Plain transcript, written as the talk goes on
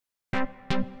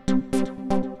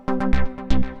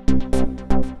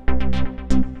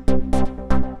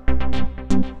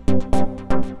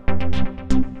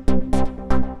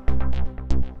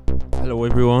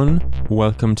everyone.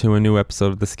 Welcome to a new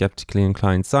episode of the Skeptically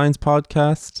Inclined Science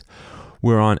Podcast.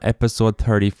 We're on episode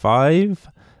 35.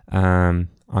 I'm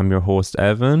your host,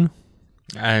 Evan.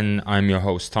 And I'm your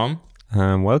host, Tom.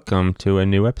 Welcome to a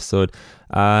new episode.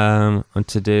 On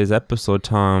today's episode,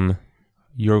 Tom,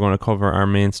 you're going to cover our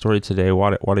main story today.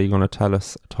 What are you going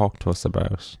to talk to us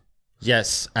about?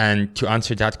 Yes, and to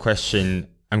answer that question,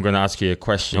 I'm going to ask you a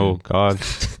question. Oh, God.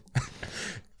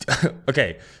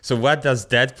 Okay, so what does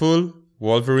Deadpool,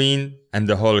 Wolverine, and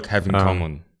the Hulk have in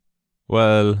common?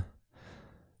 Well,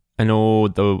 I know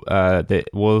the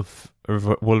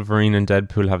Wolverine and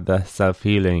Deadpool have the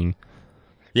self-healing.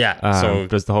 Yeah. So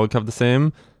does the Hulk have the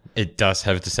same? It does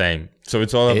have the same. So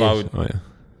it's all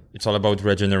about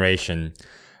regeneration.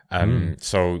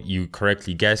 So you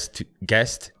correctly guessed.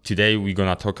 Today we're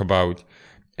gonna talk about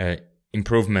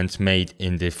improvements made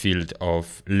in the field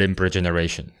of limb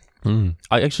regeneration.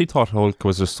 I actually thought Hulk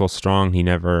was just so strong he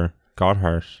never got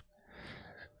hurt.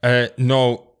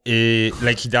 No,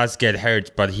 like he does get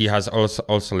hurt, but he has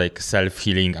also like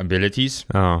self-healing abilities.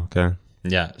 Oh, okay.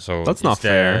 Yeah, so that's not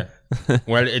fair.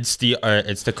 Well, it's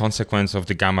the consequence of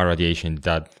the gamma radiation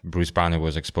that Bruce Banner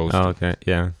was exposed to. Okay,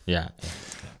 yeah. Yeah.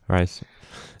 Right.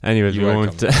 Anyways, You're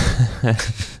welcome.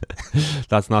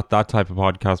 That's not that type of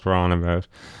podcast we're on about.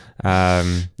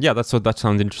 That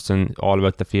sounds interesting. All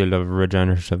about the field of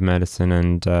regenerative medicine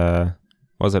and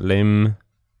was it limb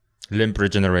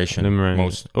regeneration?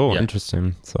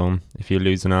 Interesting. So if you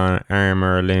lose an arm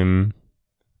or a limb,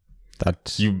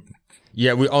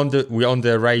 we're on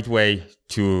the right way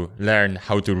to learn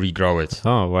how to regrow it.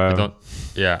 Oh wow!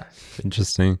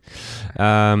 Interesting.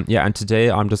 And today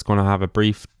I'm just going to have a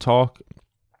brief talk.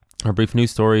 Our brief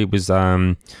news story was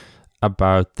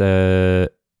about there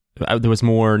was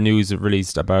more news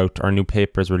released about, or new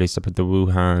papers released about the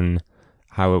Wuhan,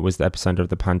 how it was the epicenter of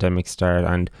the pandemic start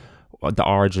and the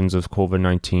origins of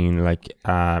COVID-19. Like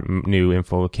new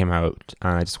info came out,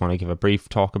 and I just want to give a brief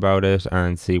talk about it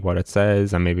and see what it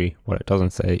says and maybe what it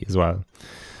doesn't say as well.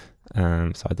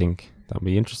 So I think that'll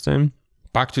be interesting.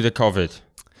 Back to the COVID.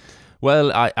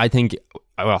 Well, I think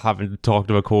I haven't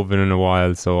talked about COVID in a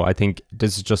while, so I think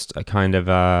this is just a kind of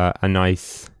a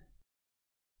nice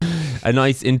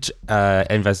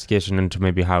investigation into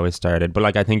maybe how it started. But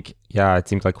like I think, it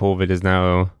seems like COVID is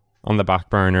now on the back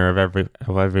burner of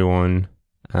everyone.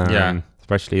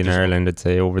 Especially in Ireland, I'd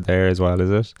say over there as well. Is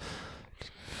it?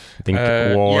 I think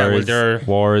war is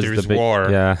the big war.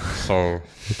 Yeah, so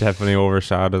it definitely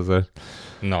overshadows it.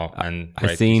 No, and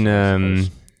I seen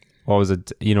what was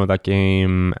it? You know that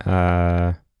game?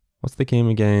 What's the game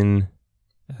again?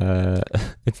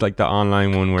 It's like the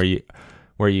online one where you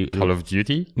Call of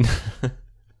Duty.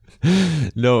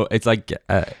 No, it's like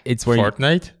it's where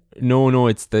Fortnite. No,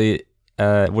 it's the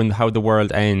how the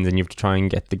world ends and you have to try and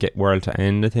get the world to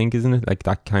end. I think, isn't it? Like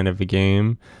that kind of a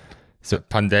game. So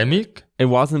Pandemic. It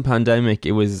wasn't Pandemic.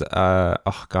 It was I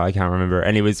can't remember.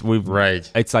 Anyways,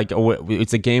 it's like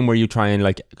it's a game where you try and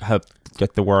like help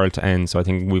get the world to end. So I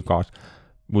think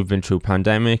we've been through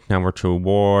pandemic. Now we're through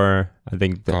war. I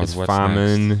think there's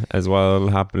famine next as well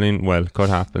happening. Well, could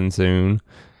happen soon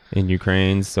in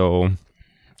Ukraine. So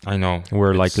I know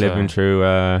we're like living through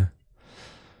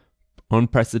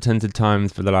unprecedented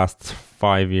times for the last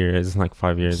 5 years. Like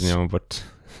 5 years, but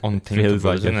feels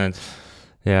like isn't it?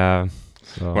 Yeah.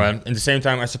 So. Well, in the same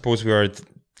time, I suppose we are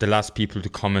the last people to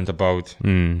comment about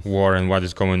war and what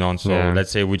is going on. So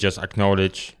let's say we just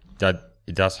acknowledge that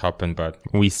it does happen, but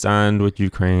we stand with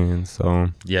Ukraine. So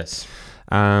yes.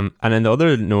 And then the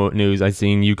other news, I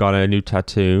seen you got a new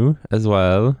tattoo as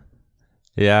well.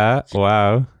 Yeah.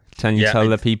 Wow. Can you tell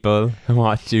the people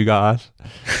what you got?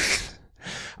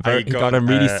 He got a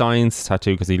really science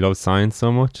tattoo because he loves science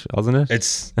so much, wasn't it?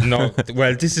 It's no.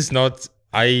 Well, this is not.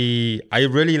 I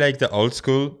really like the old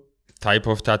school type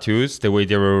of tattoos, the way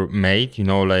they were made.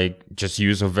 Like just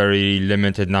use a very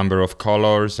limited number of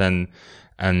colors and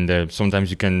sometimes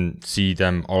you can see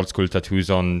them old school tattoos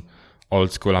on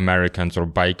old school Americans or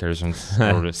bikers or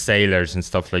sailors and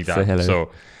stuff like that. Sailor.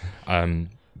 So,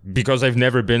 because I've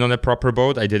never been on a proper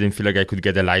boat, I didn't feel like I could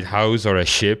get a lighthouse or a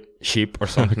ship or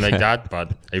something like that.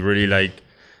 But I really like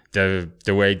the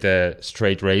way the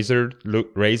straight razor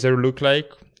look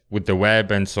like with the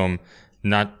web and some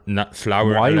not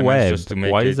flower elements. Web? Just to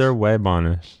make Why is there web on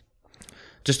it?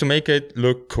 Just to make it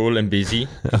look cool and busy.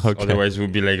 Okay. Otherwise, it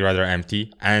would be like rather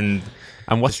empty. And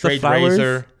what's the flowers?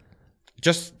 Razor,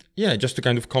 just to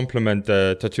kind of complement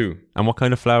the tattoo. And what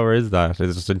kind of flower is that?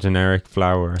 Is it just a generic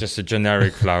flower? Just a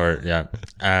generic flower, yeah.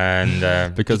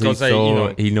 And because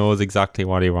he knows exactly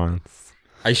what he wants.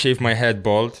 I shaved my head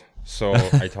bald, so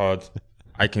I thought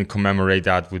I can commemorate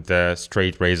that with the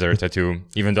straight razor tattoo,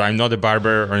 even though I'm not a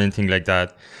barber or anything like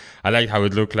that. I like how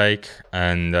it looked like.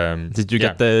 And did you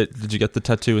get the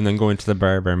tattoo and then go into the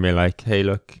barber and be like, hey,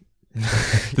 look,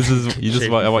 this is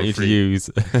what I want you to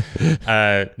use?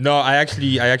 No, I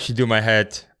actually do my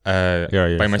head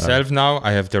by myself now.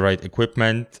 I have the right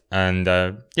equipment, and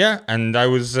and I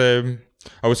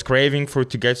was craving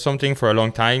to get something for a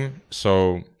long time,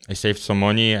 so I saved some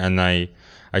money and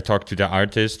I talked to the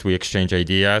artist. We exchanged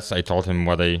ideas. I told him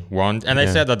what I want, and I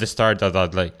said at the start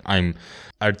that like I'm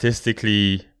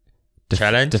artistically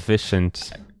challenged,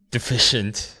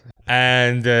 deficient.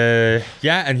 And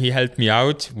and he helped me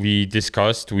out. We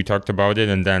discussed, we talked about it,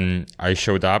 and then I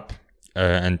showed up,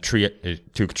 and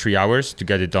it took 3 hours to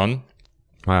get it done.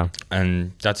 Wow.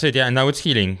 And that's it. Yeah, and now it's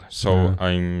healing. So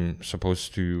I'm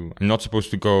not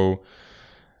supposed to go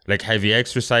like heavy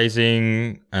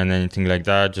exercising and anything like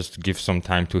that, just to give some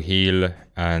time to heal,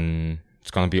 and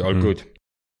it's gonna be all good.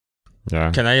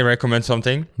 Yeah. Can I recommend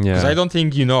something? Yeah. Because I don't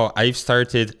think I've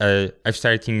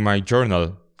started my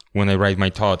journal when I write my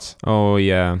thoughts. Oh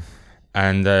yeah.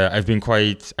 And I've been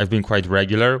quite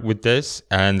regular with this,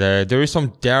 and there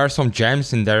are some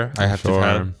gems in there. I have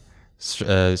to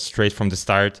tell straight from the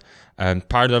start.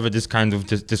 Part of it is kind of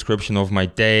description of my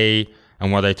day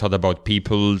and what I thought about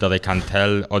people that I can't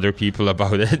tell other people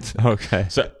about it. Okay.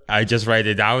 So I just write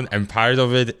it down, and part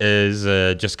of it is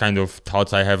just kind of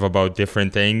thoughts I have about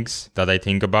different things that I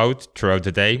think about throughout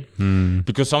the day.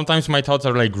 Because sometimes my thoughts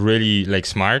are like really like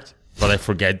smart, but I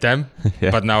forget them.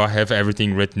 But now I have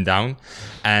everything written down,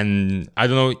 and I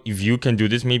don't know if you can do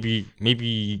this.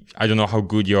 Maybe I don't know how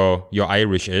good your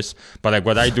Irish is, but like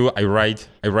what I do, I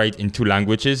write in 2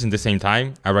 languages in the same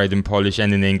time. I write in Polish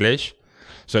and in English.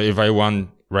 So if I want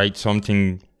write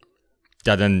something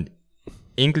that an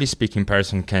English-speaking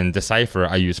person can decipher,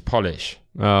 I use Polish.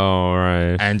 Oh,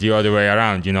 right. And the other way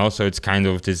around, So it's kind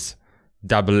of this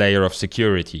double layer of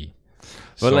security.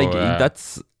 But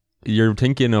that's, you're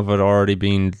thinking of it already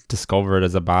being discovered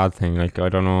as a bad thing. Like, I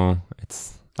don't know.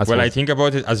 I think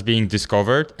about it as being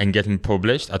discovered and getting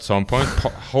published at some point,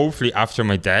 hopefully after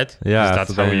my death. Yeah.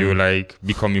 That's how you like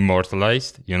become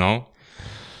immortalized,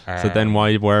 So then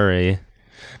why worry?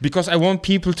 Because I want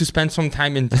people to spend some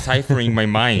time in deciphering my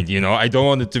mind, I don't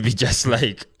want it to be just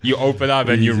like you open up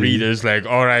and you read it's like,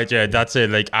 all right, yeah, that's it.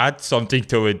 Like add something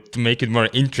to it to make it more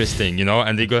interesting,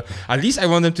 And they go, at least I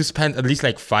want them to spend at least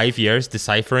like 5 years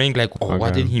deciphering, like,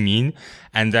 what did he mean?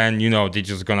 And then, they're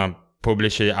just gonna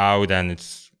publish it out, and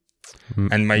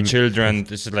and my children,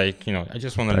 this is like, I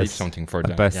just want to leave something for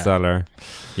them. A bestseller.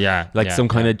 Yeah. Like some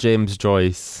kind of James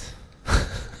Joyce.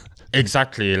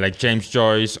 Exactly, like James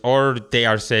Joyce, or they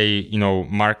are say,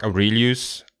 Mark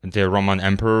Aurelius, the Roman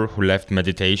emperor who left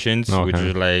Meditations, which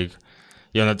is like,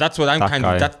 that's what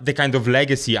that's the kind of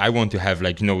legacy I want to have,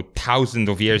 like, thousands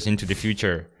of years into the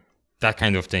future, that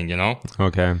kind of thing,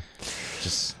 Okay.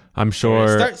 Just, I'm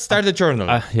sure. Start a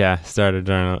journal. Start a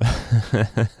journal.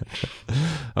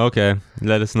 Okay,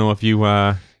 let us know if you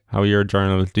how your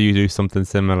journal. Do you do something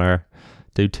similar?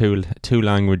 Do two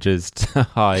languages to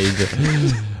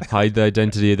hide the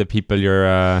identity of the people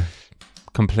you're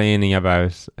complaining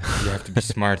about. You have to be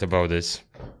smart about this.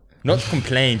 Not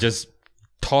complain, just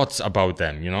thoughts about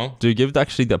them, Do you give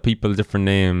actually the people different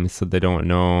names so they don't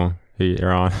know who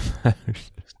you're on about?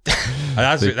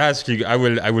 That's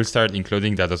I will start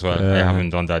including that as well. I haven't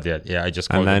done that yet. Yeah, I just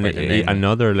called them by the name.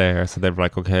 Another layer, so they're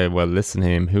like, okay, well, listen to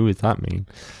him. Who does that mean?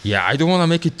 Yeah, I don't want to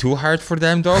make it too hard for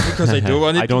them though, because I do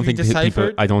want it to be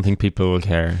deciphered. I don't think people will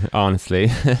care, honestly.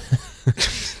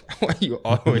 Why you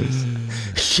always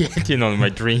shitting on my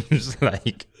dreams?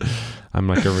 Like, I'm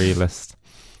like a realist.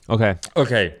 Okay.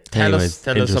 Tell us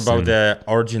about the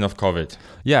origin of COVID.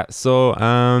 Yeah. So,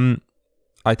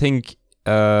 I think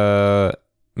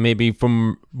maybe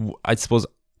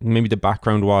maybe the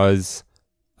background was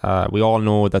we all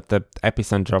know that the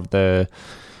epicenter of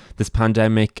this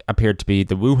pandemic appeared to be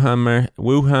the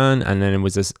Wuhan, and then it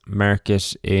was this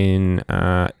market in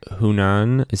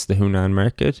Hunan. It's the Hunan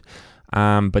market.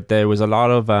 But there was a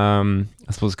lot of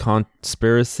I suppose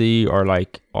conspiracy or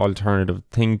like alternative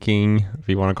thinking, if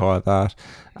you want to call it that,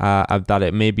 that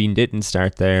it maybe didn't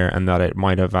start there and that it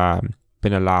might have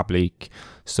been a lab leak.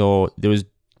 So there was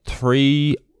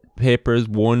 3 papers,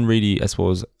 one really, I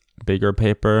suppose, bigger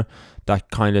paper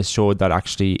that kind of showed that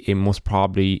actually it most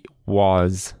probably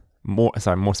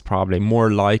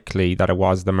more likely that it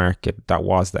was the market that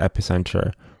was the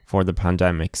epicenter for the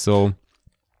pandemic. So,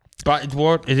 but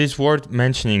it is worth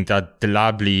mentioning that the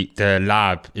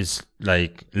lab is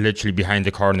like literally behind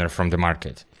the corner from the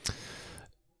market.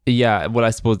 Yeah, well,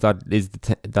 I suppose that is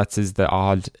the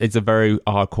odd. It's a very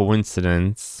odd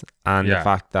coincidence, and the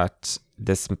fact that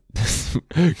this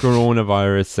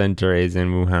coronavirus center is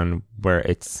in Wuhan, where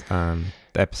it's the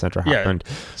epicenter happened.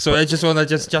 So I just want to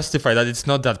justify that it's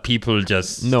not that people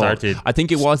just started. I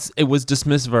think it was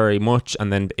dismissed very much,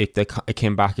 and then it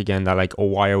came back again that like, oh,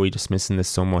 why are we dismissing this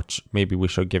so much? Maybe we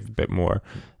should give a bit more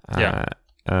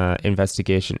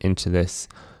investigation into this.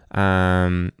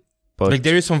 But like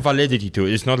there is some validity to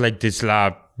it. It's not like this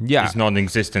lab is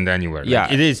non-existent anywhere.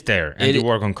 Like, it is there, and they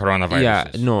work on coronaviruses.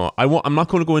 Yeah, no, I'm not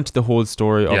going to go into the whole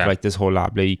story of like this whole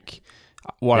lab leak.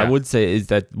 What I would say is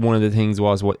that one of the things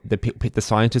was what the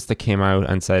scientists that came out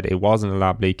and said it wasn't a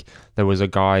lab leak. There was a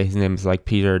guy, his name is like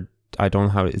Peter, I don't know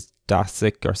how it is,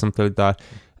 Dasick or something like that.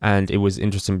 And it was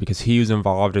interesting because he was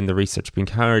involved in the research being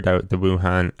carried out at the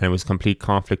Wuhan, and it was complete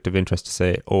conflict of interest to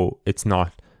say, oh, it's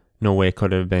not. No way it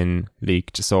could have been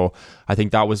leaked. So I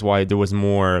think that was why there was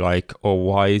more like, oh,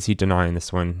 why is he denying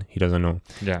this one? He doesn't know.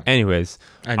 Yeah. Anyways.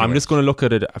 I'm just going to look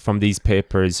at it from these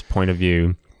papers' point of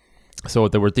view. So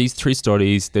there were these 3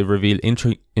 studies. They reveal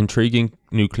intriguing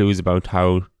new clues about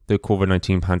how the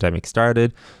COVID-19 pandemic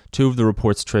started. 2 of the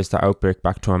reports trace the outbreak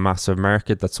back to a massive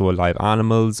market that sold live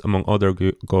animals, among other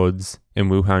goods, in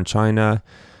Wuhan, China.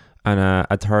 And a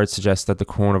 3rd suggests that the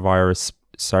coronavirus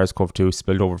SARS-CoV-2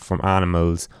 spilled over from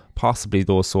animals, possibly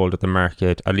those sold at the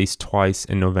market at least twice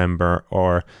in November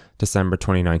or December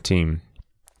 2019.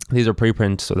 These are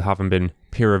preprint, so they haven't been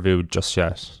peer-reviewed just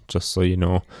yet, just so you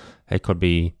know. It could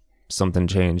be something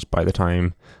changed by the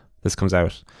time this comes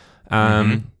out.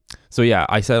 So yeah,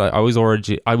 I said I was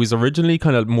originally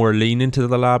kind of more leaning to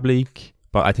the lab leak,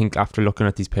 but I think after looking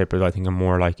at these papers, I think I'm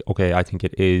more like, okay, I think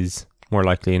it is more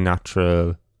likely a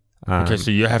natural okay,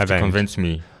 so you have to convince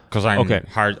me. Because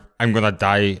I'm gonna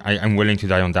die. I'm willing to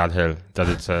die on that hill that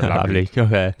it's a lab leak.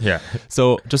 Okay. Yeah.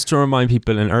 So just to remind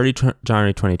people, in early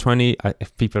January 2020,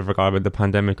 if people forgot about the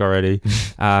pandemic already,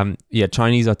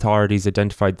 Chinese authorities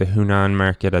identified the Hunan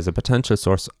market as a potential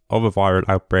source of a viral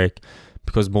outbreak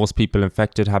because most people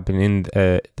infected had been in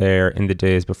there in the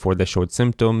days before they showed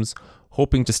symptoms.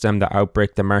 Hoping to stem the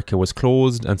outbreak, the market was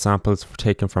closed and samples were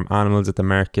taken from animals at the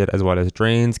market, as well as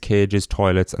drains, cages,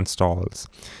 toilets, and stalls.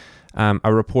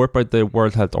 A report by the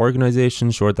World Health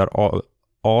Organization showed that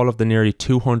all of the nearly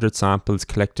 200 samples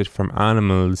collected from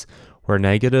animals were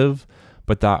negative,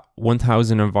 but that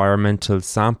 1,000 environmental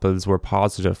samples were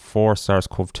positive for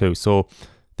SARS-CoV-2. So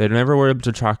they never were able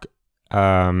to track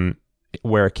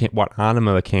what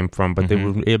animal it came from, but they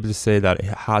were able to say that it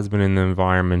has been in the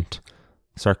environment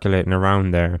circulating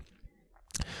around there.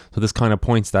 So this kind of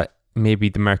points that maybe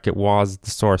the market was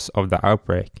the source of the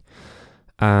outbreak.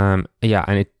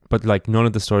 But like none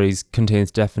of the stories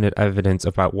contains definite evidence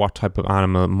about what type of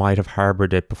animal might have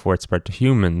harbored it before it spread to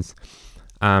humans.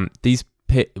 One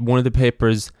of the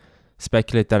papers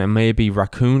speculate that it may be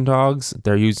raccoon dogs.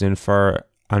 They're used in fur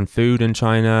and food in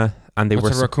China. And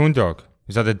What's a raccoon dog?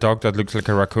 Is that a dog that looks like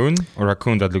a raccoon, or a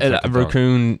raccoon that looks like a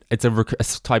raccoon? Dog?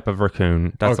 It's a type of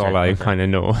raccoon. That's all I kind of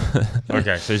know.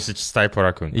 Okay, so it's just type of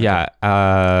raccoon. Yeah.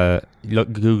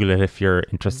 Google it if you're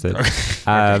interested.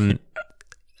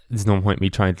 There's no point me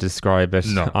trying to describe it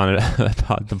on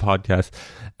the podcast.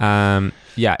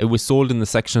 It was sold in the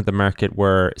section of the market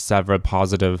where several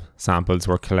positive samples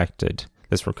were collected,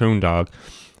 this raccoon dog.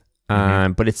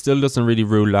 But it still doesn't really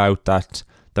rule out that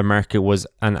the market was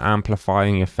an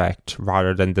amplifying effect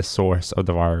rather than the source of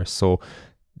the virus. So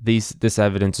this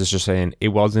evidence is just saying it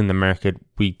was in the market.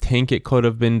 We think it could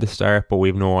have been the start, but we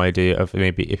have no idea of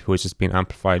maybe if it was just being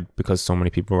amplified because so many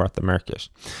people were at the market.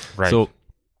 Right. So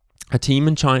a team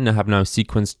in China have now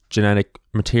sequenced genetic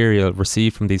material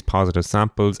received from these positive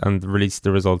samples and released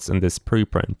the results in this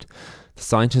preprint. The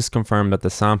scientists confirmed that the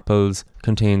samples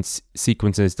contain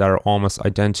sequences that are almost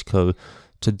identical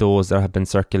to those that have been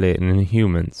circulating in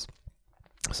humans.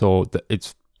 So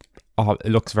it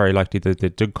looks very likely that they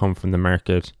did come from the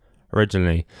market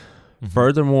originally.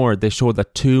 Furthermore, they showed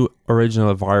that 2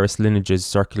 original virus lineages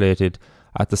circulated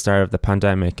at the start of the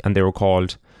pandemic, and they were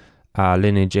called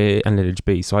lineage A and lineage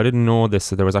B. So I didn't know this.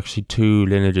 So there was actually 2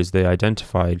 lineages they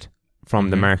identified from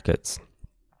the markets.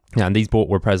 Yeah, and these both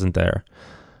were present there.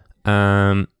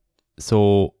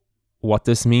 So what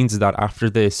this means is that after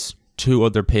this, 2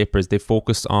 other papers, they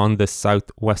focused on the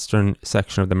southwestern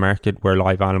section of the market where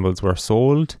live animals were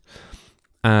sold.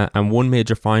 And one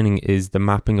major finding is the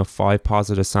mapping of 5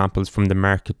 positive samples from the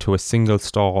market to a single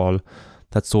stall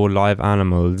that sold live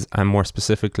animals, and more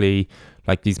specifically,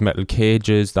 like these metal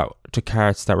cages to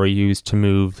carts that were used to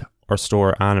move or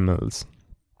store animals.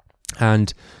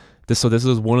 And So this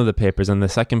was one of the papers. And the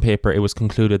second paper, it was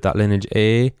concluded that lineage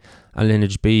A and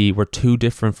lineage B were too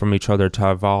different from each other to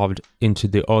have evolved into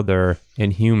the other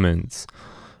in humans.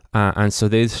 And so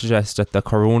they suggest that the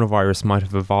coronavirus might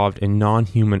have evolved in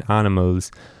non-human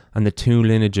animals and the two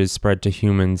lineages spread to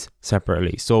humans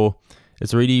separately. So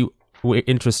it's really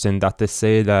interesting that they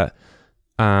say that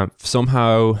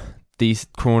somehow these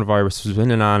coronavirus was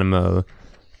in an animal,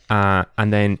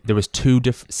 and then there was two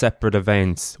separate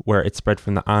events where it spread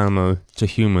from the animal to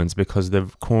humans, because the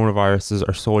coronaviruses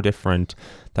are so different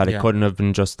that it couldn't have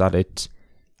been just that it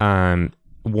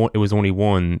was only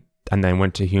one and then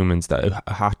went to humans, that it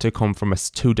had to come from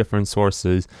two different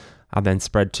sources and then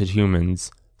spread to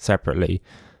humans separately.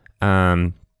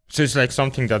 So it's like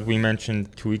something that we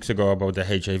mentioned 2 weeks ago about the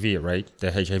HIV, right?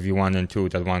 The HIV 1 and 2,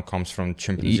 that one comes from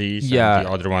chimpanzees and the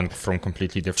other one from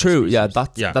completely different species.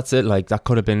 That's it. Like, that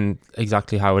could have been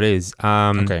exactly how it is.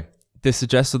 Okay. They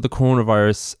suggested the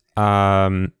coronavirus,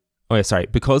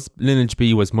 because lineage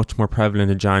B was much more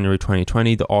prevalent in January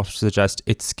 2020, the authors suggest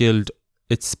it spilled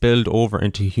over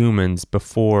into humans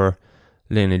before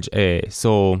lineage A.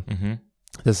 So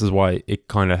this is why it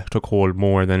kind of took hold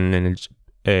more than lineage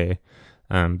A,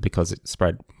 because it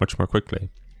spread much more quickly.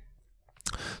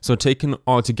 So taken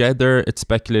all together, it's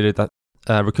speculated that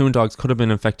raccoon dogs could have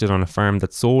been infected on a farm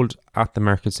that sold at the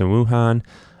markets in Wuhan,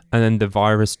 and then the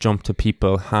virus jumped to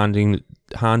people handling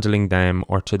them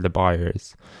or to the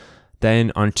buyers.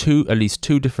 Then on at least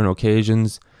two different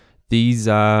occasions, these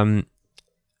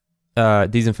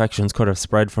infections could have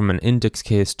spread from an index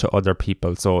case to other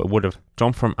people. So it would have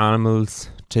jumped from animals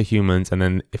to humans, and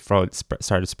then it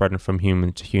started spreading from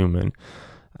human to human.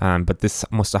 But this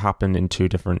must have happened in two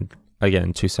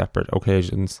separate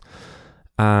occasions.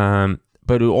 But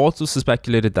it also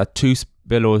speculated that two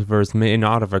spillovers may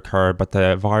not have occurred, but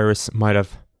the virus might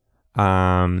have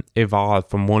evolved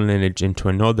from one lineage into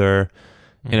another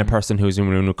in a person who's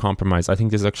immunocompromised. I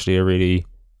think this is actually a really...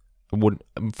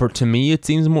 to me it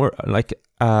seems more like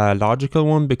a logical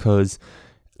one, because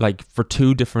like for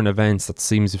two different events that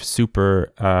seems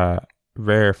super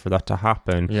rare for that to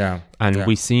happen.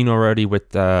 We've seen already with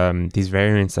these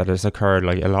variants that has occurred,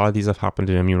 like a lot of these have happened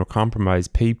in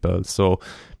immunocompromised people. So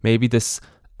maybe this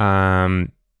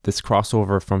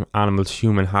crossover from animal to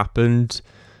human happened,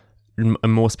 and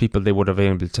most people, they would have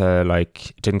been able to,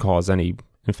 like, it didn't cause any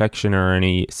infection or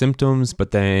any symptoms,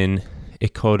 but then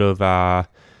it could have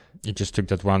it just took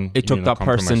that one. It took that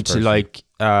person to, like,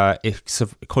 it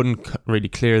couldn't really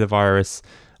clear the virus,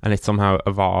 and it somehow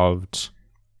evolved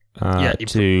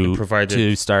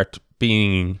to start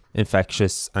being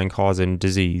infectious and causing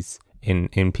disease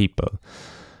in people.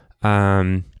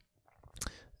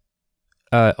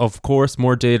 Of course,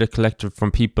 more data collected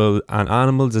from people and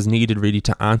animals is needed really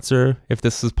to answer if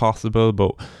this is possible,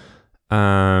 but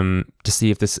to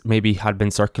see if this maybe had been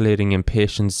circulating in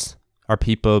patients or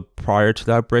people prior to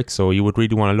the outbreak. So you would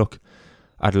really want to look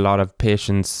at a lot of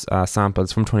patients'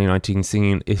 samples from 2019,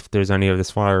 seeing if there's any of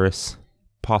this virus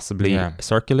possibly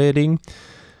circulating.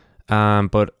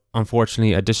 But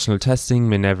unfortunately, additional testing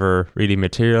may never really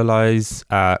materialize.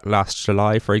 Last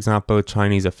July, for example,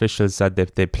 Chinese officials said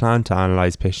that they plan to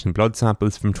analyze patient blood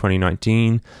samples from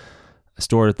 2019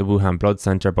 stored at the Wuhan Blood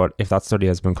Center, but if that study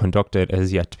has been conducted, it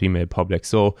has yet to be made public.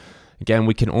 So again,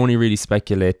 we can only really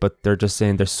speculate, but they're just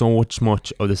saying there's so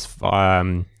much of this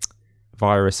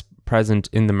virus present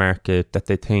in the market that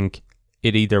they think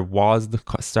it either was the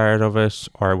start of it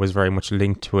or it was very much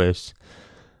linked to it.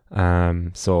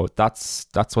 So that's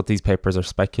what these papers are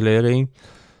speculating.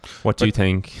 What do you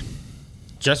think?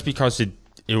 Just because it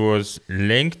was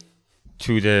linked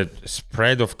to the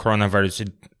spread of coronavirus,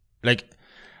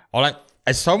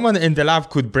 as someone in the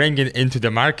lab could bring it into the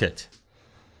market.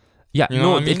 Yeah, you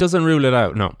know what I mean? It doesn't rule it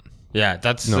out. No. Yeah,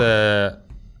 that's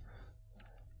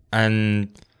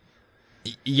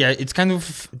it's kind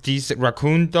of these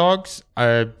raccoon dogs.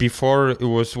 Before it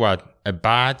was a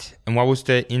bat, and what was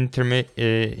the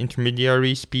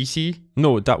intermediary species?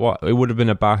 No, it would have been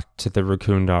a bat to the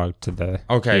raccoon dog to the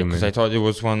human. Because I thought it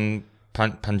was one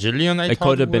Pangilion. It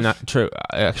could have been true.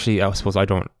 Actually, I suppose I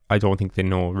don't think they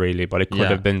know really, but it could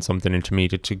have been something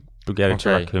intermediate to get it to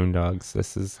raccoon dogs.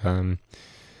 This is.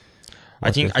 I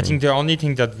think the only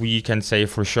thing that we can say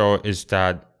for sure is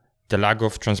that the lack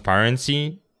of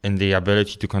transparency and the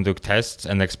ability to conduct tests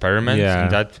and experiments in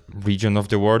that region of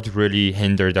the world really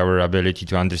hindered our ability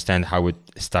to understand how it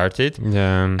started.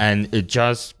 Yeah. And it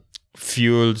just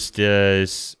fuels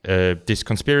this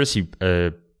conspiracy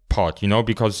pot,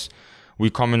 because we're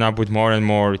coming up with more and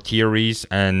more theories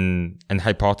and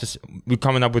hypotheses. We're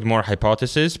coming up with more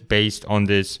hypotheses based on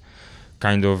this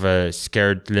kind of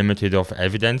scared limited of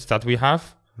evidence that we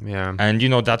have. Yeah. And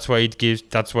that's why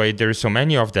there's so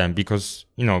many of them, because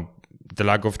the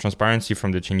lack of transparency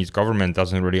from the Chinese government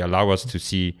doesn't really allow us to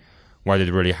see what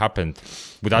it really happened.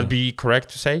 Would that be correct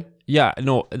to say? Yeah,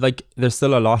 no, like there's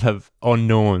still a lot of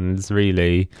unknowns,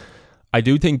 really. I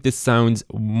do think this sounds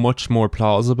much more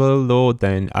plausible though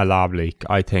than a lab leak,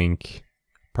 I think,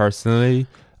 personally.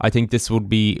 I think this would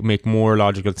make more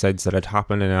logical sense that it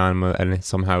happened in an animal and it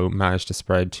somehow managed to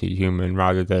spread to human,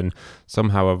 rather than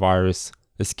somehow a virus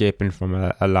escaping from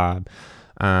a lab.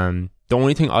 The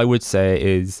only thing I would say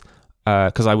is,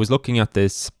 because I was looking at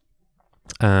this,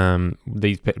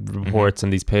 these reports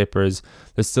and these papers,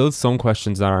 there's still some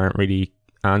questions that aren't really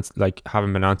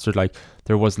haven't been answered. Like,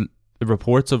 there was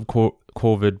reports of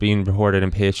COVID being reported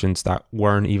in patients that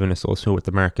weren't even associated with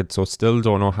the market, so still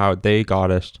don't know how they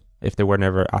got it if they were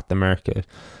never at the market.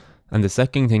 And the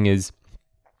second thing is,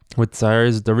 with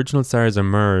SARS, the original SARS and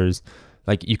MERS,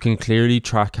 like, you can clearly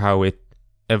track how it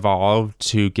evolved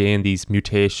to gain these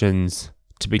mutations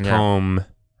to become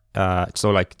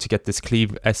to get this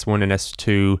S1 and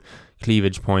S2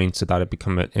 cleavage point so that it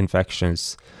become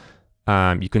infectious.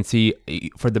 You can see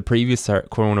for the previous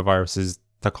coronaviruses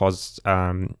that caused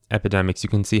epidemics, you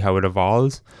can see how it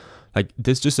evolves. Like,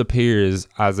 this just appears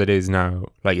as it is now.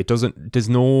 Like, there's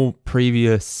no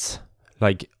previous,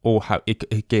 like, how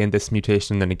it gained this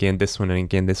mutation, then it gained this one, and it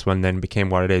gained this one, then became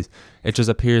what it is. It just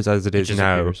appears as it is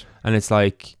now. Appears. And it's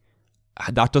like,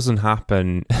 that doesn't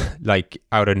happen like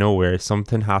out of nowhere.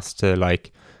 Something has to,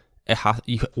 like,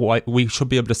 we should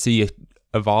be able to see it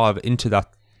evolve into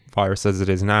that virus as it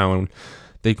is now, and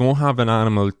they don't have an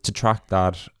animal to track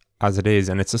that as it is.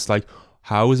 And it's just like,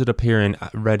 how is it appearing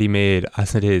ready-made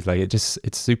as it is? Like, it's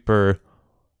super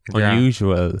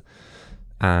unusual.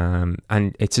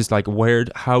 And it's just like,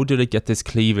 how did it get this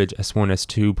cleavage S1,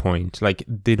 S2 point? Like,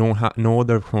 they don't no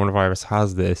other coronavirus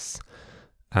has this.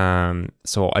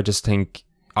 So I just think,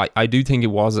 I do think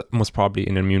it was most probably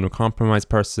an immunocompromised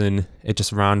person. It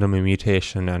just random a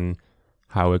mutation, and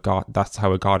that's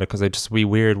how it got it. Because it just be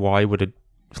weird. Why would it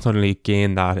suddenly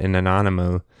gain that in an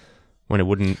animal when it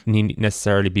wouldn't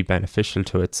necessarily be beneficial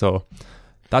to it? So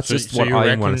that's what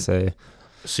I want to say.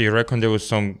 So you reckon there was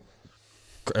some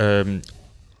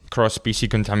cross-species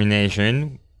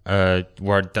contamination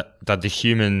where that the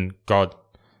human got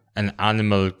an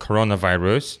animal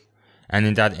coronavirus, and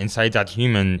inside that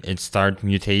human, it started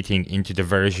mutating into the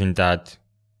version that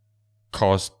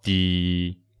caused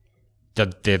that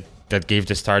gave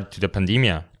the start to the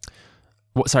pandemic.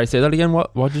 What? Sorry, say that again.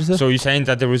 What did you say? So you're saying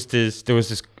that there was this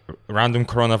random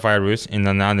coronavirus in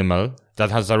an animal that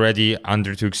has already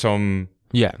undertook some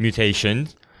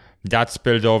mutations that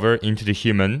spilled over into the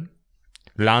human,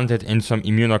 landed in some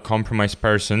immunocompromised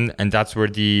person, and that's where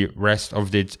the rest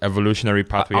of the evolutionary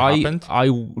pathway happened?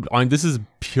 This is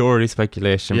purely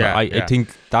speculation, but I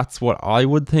think that's what I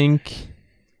would think.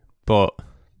 But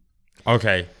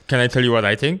okay, can I tell you what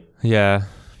I think? Yeah.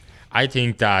 I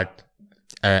think that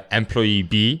employee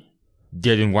B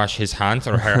didn't wash his hands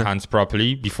or her hands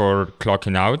properly before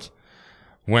clocking out,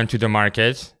 went to the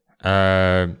market,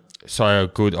 saw a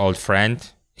good old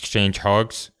friend, exchanged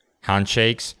hugs,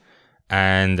 handshakes,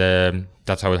 and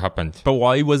that's how it happened. But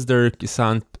why was there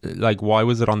sand? Like, why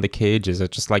was it on the cages?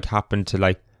 It just like happened to,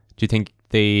 like, do you think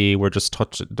they were just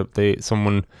touched?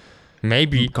 Someone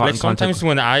maybe, like, sometimes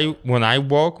when I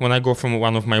go from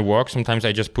one of my walks, sometimes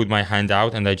I just put my hand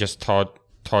out and I just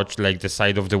touch like the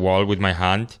side of the wall with my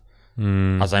hand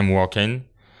as I'm walking.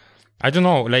 I don't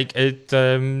know, like, it.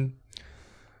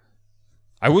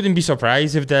 I wouldn't be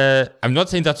surprised if I'm not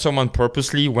saying that someone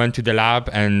purposely went to the lab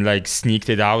and like sneaked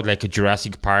it out, like a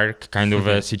Jurassic Park kind of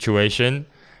a situation.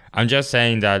 I'm just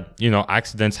saying that,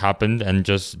 accidents happened, and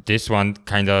just this one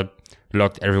kind of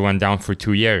locked everyone down for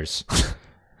 2 years.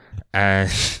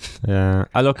 And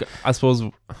I suppose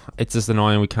it's just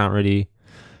annoying. We can't really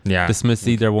dismiss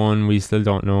either one. We still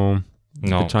don't know.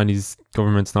 No. The Chinese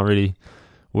government's not really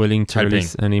willing to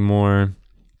release any more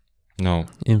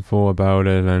info about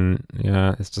it, and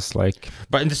it's just like.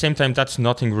 But at the same time, that's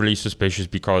nothing really suspicious,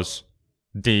 because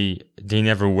they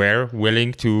never were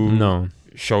willing to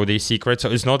show their secret.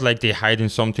 So it's not like they hiding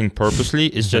something purposely.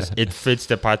 It's just it fits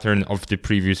the pattern of the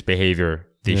previous behavior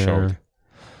they showed.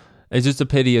 It's just a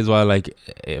pity as well, like,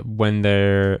 when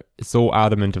they're so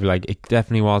adamant of, like, it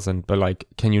definitely wasn't, but, like,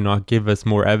 can you not give us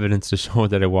more evidence to show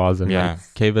that it was, and like,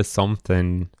 give us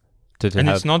something to and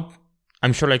help. It's not,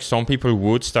 I'm sure, like, some people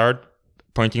would start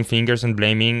pointing fingers and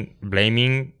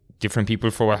blaming different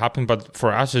people for what happened, but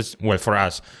for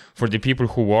the people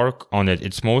who work on it,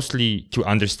 it's mostly to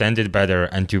understand it better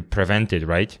and to prevent it,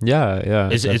 right?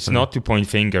 It's not to point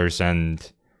fingers,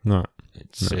 and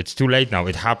it's too late now.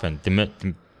 It happened.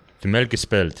 The milk is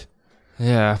spilled.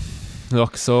 Yeah.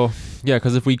 Look, so yeah,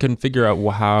 because if we can figure out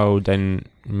how, then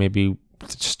maybe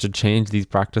just to change these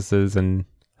practices and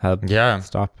help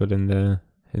stop it in the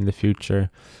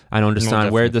future, and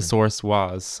understand where the source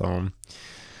was. So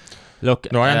look,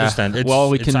 I understand.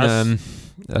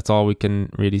 That's all we can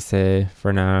really say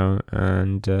for now,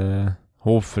 and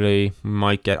hopefully we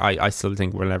might get. I still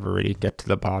think we'll never really get to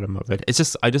the bottom of it. It's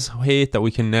just I just hate that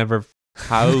we can never.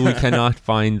 How we cannot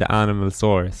find the animal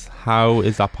source. How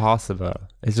is that possible?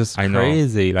 It's just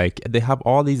crazy. Like, they have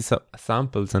all these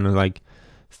samples and like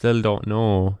still don't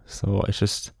know. So it's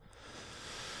just,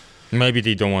 maybe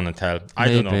they don't want to tell. I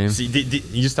don't know. See,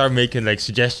 you start making like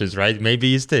suggestions, right?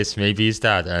 Maybe it's this, maybe it's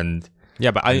that, and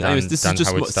yeah. But anyways, this is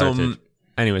just some.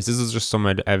 Anyways, this is just some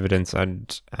evidence,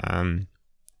 and I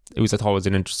thought it was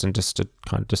interesting just to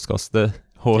kind of discuss the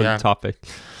whole topic.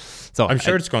 So I'm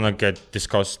sure it's gonna get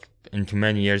discussed into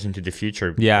many years into the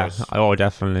future. Yeah. Oh,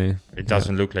 definitely. It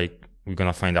doesn't look like we're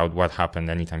gonna find out what happened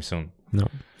anytime soon. No.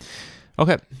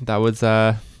 Okay, that was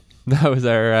our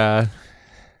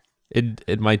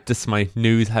my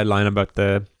news headline about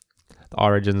the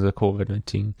origins of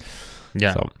COVID-19.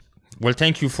 Yeah. So, well,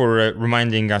 thank you for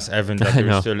reminding us, Evan, that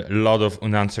there's still a lot of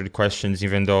unanswered questions,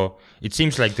 even though it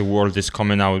seems like the world is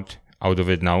coming out of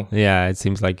it now. Yeah, it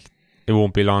seems like it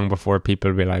won't be long before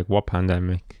people will be like, what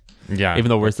pandemic? Yeah. Even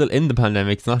though we're still in the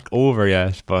pandemic, it's not over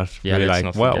yet, but we're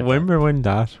like, well, remember when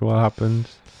what happened?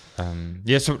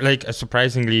 So like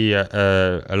surprisingly,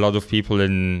 a lot of people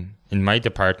in my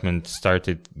department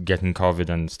started getting COVID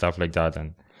and stuff like that,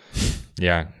 and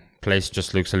place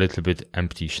just looks a little bit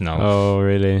empty now. Oh,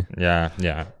 really? Yeah.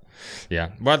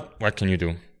 But what can you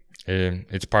do?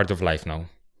 It's part of life now.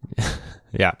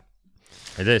 Yeah,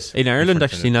 it is. In Ireland,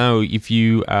 actually, now if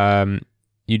you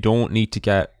you don't need to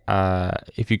get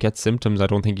if you get symptoms. I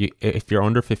don't think if you're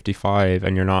under 55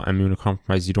 and you're not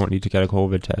immunocompromised, you don't need to get a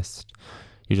COVID test.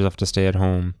 You just have to stay at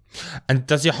home. And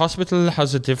does your hospital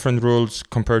has a different rules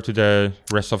compared to the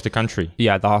rest of the country?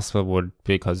 Yeah, the hospital would,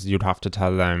 because you'd have to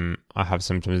tell them I have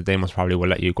symptoms. They most probably will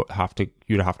let you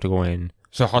you'd have to go in.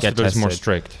 So hospital is more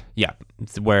strict. Yeah.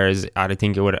 Whereas I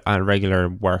think it would at regular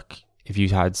work, if you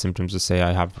had symptoms, to say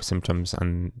I have symptoms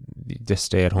and just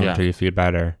stay at home until you feel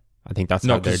better. I think that's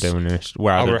how they're doing it,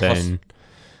 rather than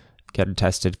getting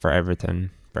tested for everything,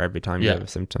 for every time you have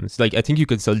symptoms. Like, I think you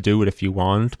can still do it if you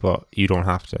want, but you don't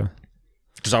have to.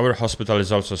 Because our hospital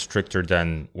is also stricter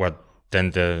than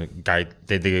the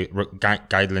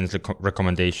guidelines, the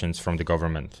recommendations from the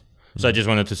government. So I just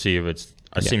wanted to see if it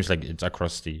seems like it's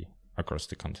across the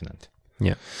continent.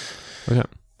 Yeah. Okay.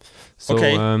 So,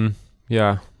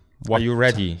 Are you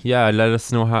ready? Yeah, let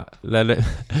us know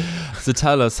so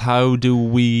tell us, how do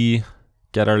we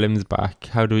get our limbs back?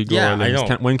 How do we grow our limbs? I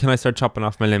know. When can I start chopping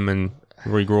off my limb and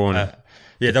regrowing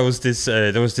it? There was this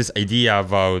idea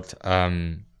about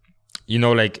there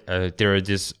are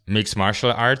these mixed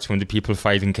martial arts when the people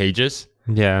fight in cages.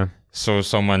 Yeah. So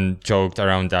someone joked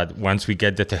around that once we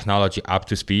get the technology up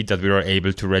to speed, that we are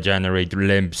able to regenerate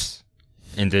limbs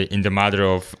in the matter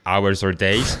of hours or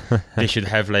days. They should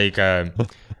have like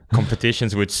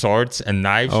competitions with swords and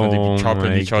knives when they be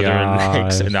chopping each other in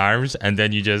legs and arms, and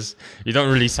then you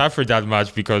don't really suffer that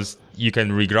much because you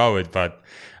can regrow it. But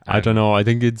I don't know. I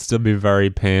think it'd still be very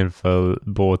painful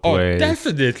both ways.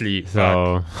 Definitely.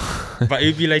 So, but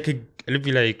it'd be like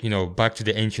back to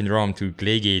the ancient Rome, to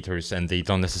gladiators, and they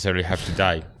don't necessarily have to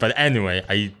die. But anyway,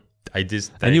 I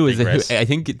digress. I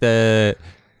think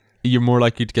you're more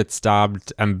likely to get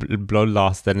stabbed and blood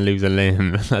loss than lose a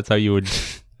limb. That's how you would.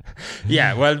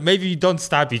 Yeah, well, maybe you don't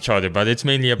stab each other, but it's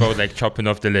mainly about like chopping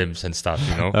off the limbs and stuff,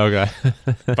 Okay.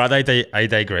 But I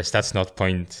digress. That's not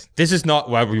point. This is not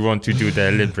why we want to do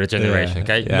the limb regeneration,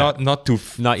 okay? Yeah. Not to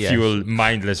fuel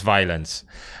mindless violence.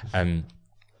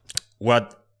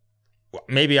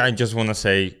 Maybe I just want to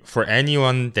say, for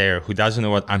anyone there who doesn't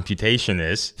know what amputation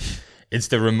is, it's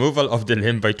the removal of the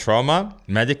limb by trauma,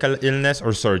 medical illness,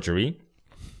 or surgery.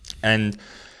 And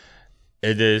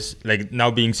it is, like,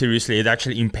 now being seriously, it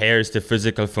actually impairs the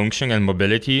physical function and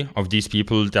mobility of these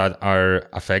people that are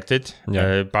affected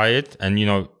by it.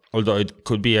 And, although it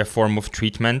could be a form of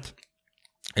treatment,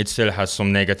 it still has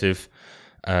some negative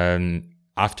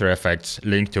after effects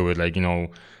linked to it. Like,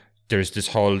 there's this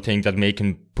whole thing that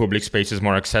making public spaces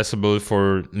more accessible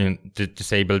for the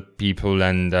disabled people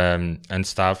and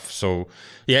stuff. So,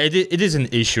 it is an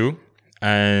issue.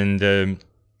 And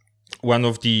one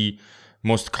of the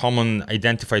most common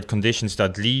identified conditions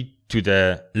that lead to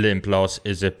the limb loss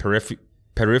is a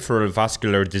peripheral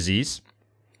vascular disease.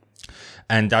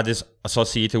 And that is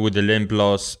associated with the limb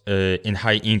loss in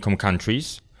high income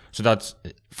countries, So that's,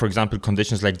 for example,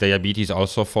 conditions like diabetes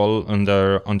also fall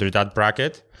under that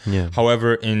bracket. Yeah.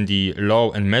 However, in the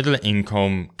low and middle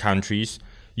income countries,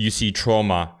 you see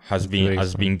trauma has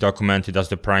been documented as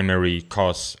the primary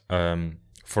cause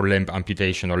for limb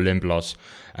amputation or limb loss.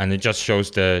 And it just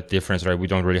shows the difference, right? We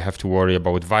don't really have to worry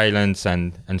about violence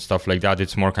and stuff like that.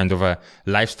 It's more kind of a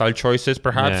lifestyle choices,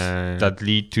 perhaps, that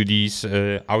lead to these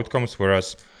outcomes,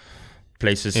 whereas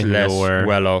places in less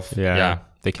well off,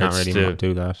 they can't really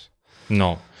do that.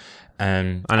 No.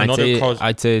 And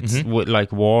I'd say it's with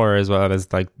like war as well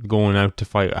as like going out to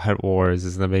fight at wars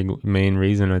is the main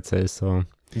reason, I'd say. So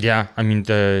yeah, I mean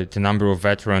the number of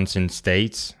veterans in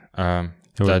states, and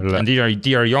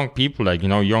they are young people, like, you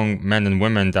know, young men and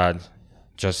women that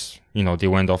just, you know, they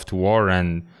went off to war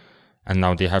and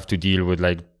now they have to deal with,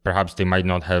 like, perhaps they might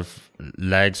not have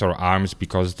legs or arms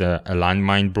because a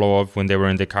landmine blow up when they were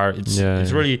in the car.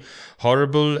 It's really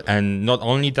horrible. And not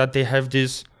only that, they have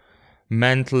these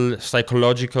mental,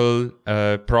 psychological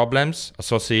problems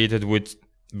associated with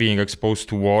being exposed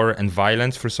to war and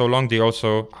violence for so long. They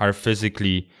also are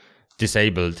physically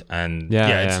disabled, and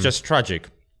it's just tragic.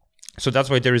 So that's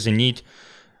why there is a need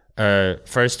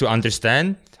first to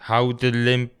understand how the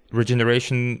limb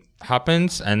regeneration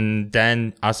happens, and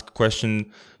then ask a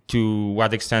question to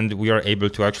what extent we are able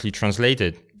to actually translate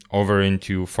it over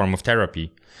into form of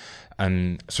therapy.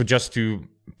 So just to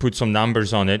put some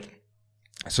numbers on it,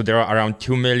 so there are around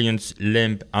 2 million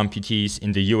limb amputees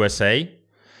in the USA,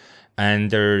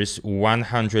 and there's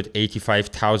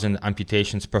 185,000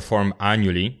 amputations performed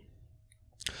annually.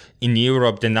 In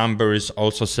Europe, the number is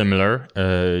also similar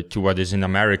to what is in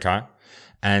America.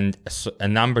 And a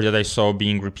number that I saw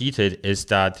being repeated is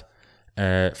that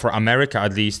for America,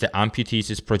 at least, the amputees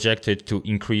is projected to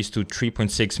increase to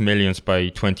 3.6 million by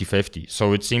 2050.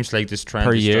 So it seems like this trend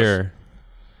per is year.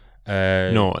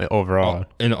 No, overall.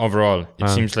 Overall, it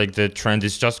seems like the trend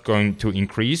is just going to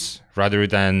increase rather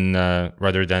than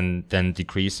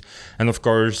decrease. And of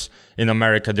course, in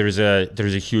America, there is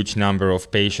a huge number of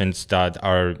patients that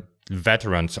are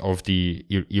veterans of the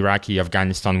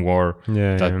Iraqi-Afghanistan war.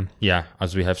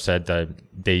 As we have said, that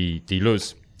they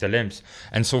lose the limbs.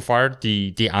 And so far,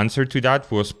 the answer to that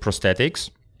was prosthetics.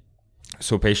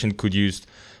 So patient could use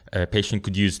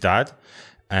that.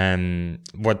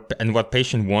 What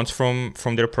patient wants from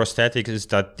their prosthetics is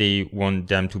that they want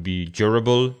them to be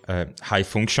durable, high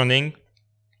functioning,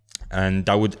 and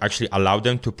that would actually allow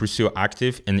them to pursue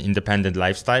active and independent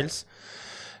lifestyles.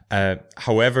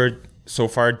 However, so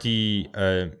far the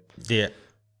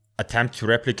attempt to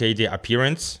replicate the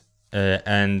appearance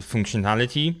and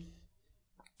functionality,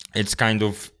 it's kind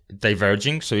of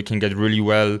diverging. So you can get really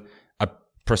well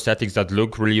prosthetics that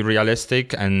look really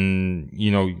realistic, and,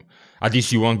 you know, at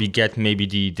least you won't get maybe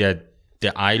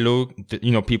the eye look,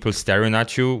 people staring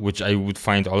at you, which I would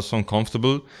find also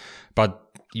uncomfortable. But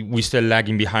we're still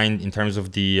lagging behind in terms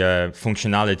of the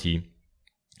functionality.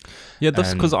 Yeah,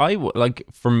 that's because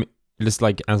from just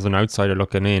like as an outsider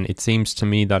looking in, it seems to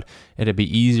me that it'd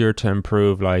be easier to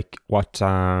improve like what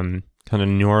kind of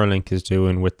Neuralink is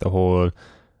doing with the whole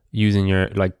using your,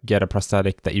 like, get a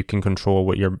prosthetic that you can control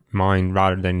with your mind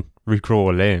rather than regrow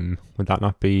a limb. Would that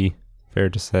not be fair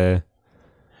to say?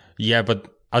 Yeah, but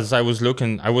as I was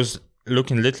looking a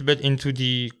little bit into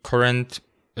the current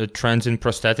trends in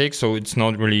prosthetics, so it's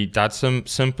not really that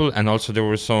simple. And also there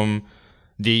were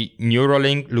the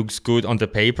Neuralink looks good on the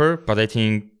paper, but I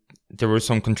think there were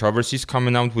some controversies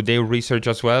coming out with their research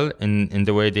as well, in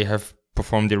the way they have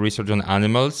performed their research on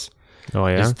animals. Oh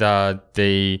yeah, is that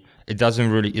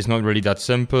it's not really that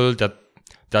simple, that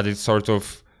it sort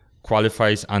of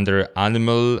qualifies under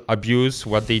animal abuse,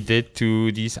 what they did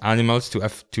to these animals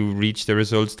to reach the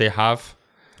results they have.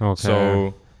 Okay.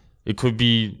 So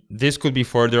this could be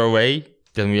further away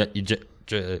than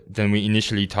we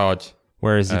initially thought.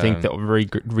 Whereas you think that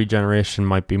regeneration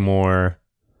might be more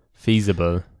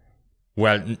feasible?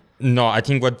 Well, no, I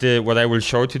think what I will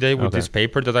show today with this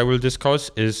paper that I will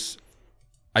discuss is,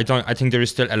 I think there is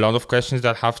still a lot of questions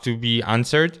that have to be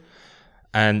answered,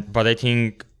 but I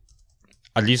think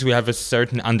at least we have a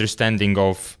certain understanding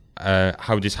of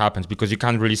how this happens, because you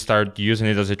can't really start using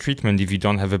it as a treatment if you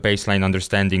don't have a baseline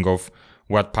understanding of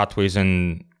what pathways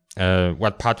and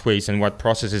what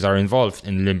processes are involved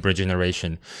in limb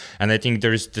regeneration. And I think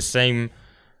there is the same.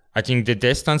 I think the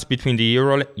distance between the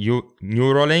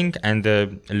Neuralink and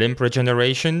the limb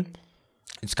regeneration,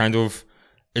 it's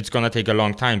gonna take a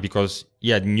long time, because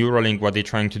Neuralink, what they're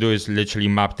trying to do is literally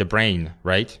map the brain,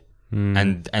 right?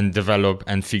 And develop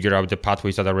and figure out the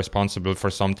pathways that are responsible for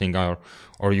something,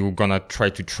 or you're gonna try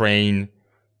to train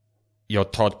your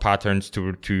thought patterns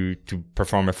to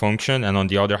perform a function, and on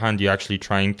the other hand, you're actually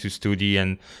trying to study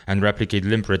and replicate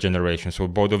limb regeneration. So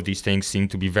both of these things seem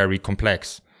to be very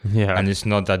complex. Yeah. And it's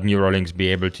not that Neuralinks be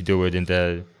able to do it in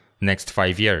the next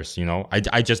 5 years, you know.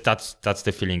 I just that's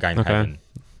the feeling I'm having.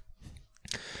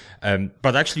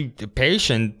 But actually, the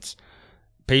patients,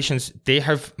 they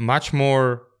have much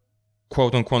more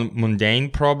quote unquote mundane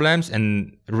problems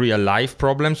and real life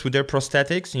problems with their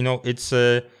prosthetics. You know,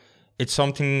 it's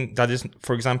something that is,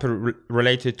 for example,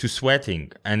 related to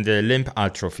sweating and limb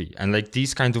atrophy, and like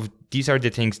these are the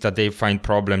things that they find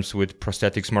problems with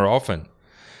prosthetics more often.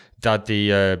 That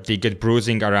they get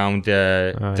bruising around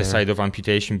the side of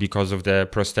amputation because of the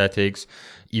prosthetics.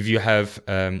 If you have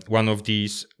one of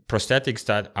these prosthetics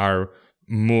that are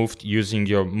moved using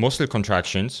your muscle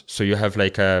contractions, so you have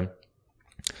like a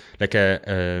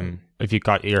if you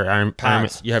got your arm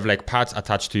pads, you have like pads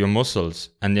attached to your muscles,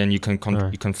 and then you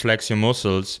can flex your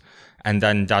muscles, and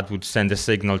then that would send a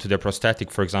signal to the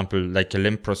prosthetic, for example, like a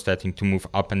limb prosthetic, to move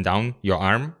up and down your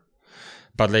arm.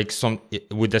 But like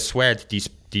with the sweat,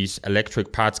 these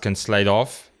electric pads can slide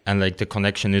off, and like the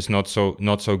connection is not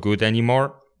so good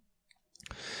anymore.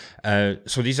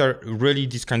 So these are really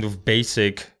these kind of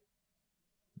basic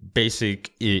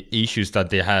issues that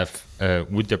they have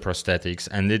with the prosthetics.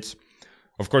 And it's,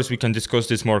 of course, we can discuss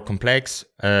this more complex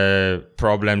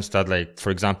problems that, like, for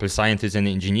example, scientists and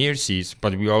engineers sees,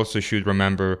 but we also should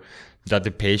remember that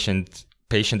the patient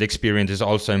experience is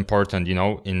also important, you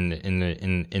know, in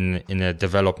a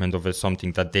development of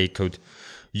something that they could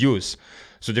use.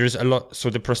 So there's a lot. So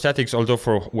the prosthetics, although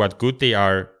for what good they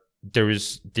are,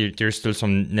 there's still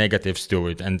some negatives to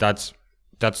it, and that's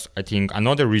I think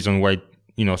another reason why,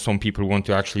 you know, some people want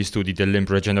to actually study the limb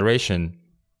regeneration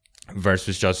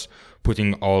versus just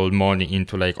putting all money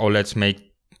into like, oh, let's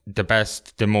make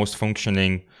the most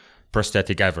functioning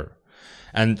prosthetic ever.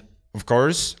 And of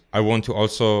course, I want to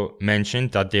also mention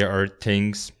that there are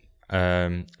things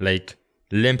like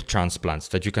limb transplants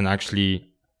that you can actually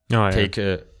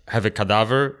have a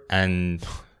cadaver and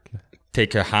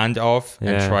take a hand off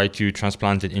and try to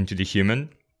transplant it into the human.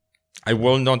 I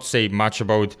will not say much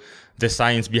about the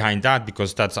science behind that,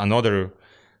 because that's another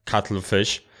kettle of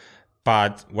fish.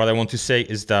 But what I want to say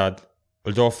is that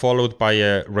although followed by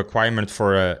a requirement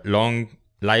for a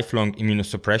lifelong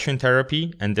immunosuppression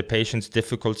therapy and the patient's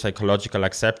difficult psychological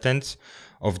acceptance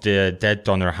of the dead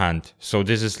donor hand. So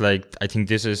this is like, I think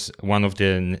this is one of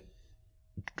the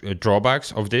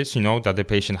drawbacks of this, you know, that the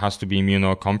patient has to be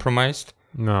immunocompromised.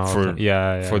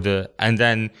 And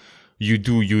then you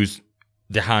do use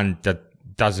the hand that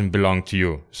doesn't belong to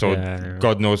you. So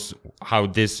God knows how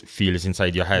this feels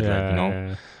inside your head,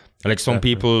 like some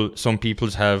people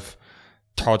have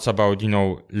thoughts about, you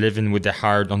know, living with the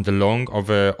heart on the lung of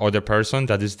a other person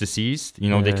that is deceased. You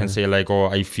know, they can say like, oh,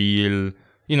 I feel,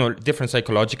 you know, different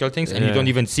psychological things, and you don't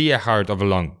even see a heart of a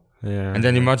lung. And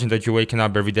then imagine that you're waking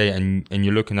up every day and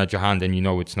you're looking at your hand and you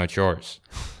know it's not yours.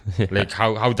 Like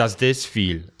how does this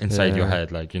feel inside your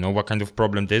head? Like, you know, what kind of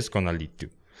problem this gonna lead to?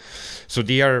 So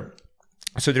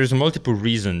there's multiple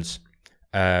reasons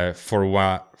for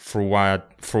why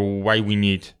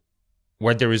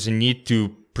there is a need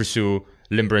to pursue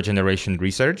limb regeneration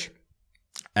research.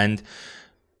 And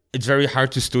it's very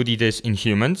hard to study this in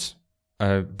humans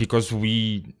because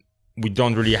we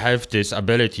don't really have this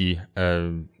ability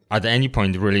at any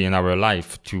point really in our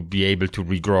life to be able to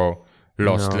regrow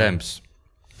lost limbs.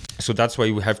 So that's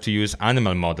why we have to use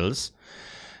animal models.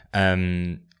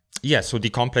 So the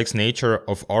complex nature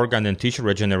of organ and tissue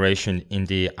regeneration in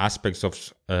the aspects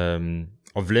of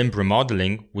limb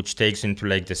remodeling, which takes into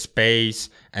like the space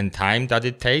and time that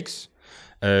it takes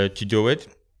to do it.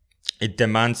 It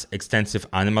demands extensive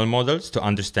animal models to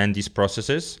understand these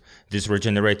processes, this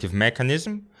regenerative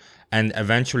mechanism, and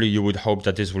eventually you would hope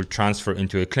that this will transfer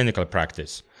into a clinical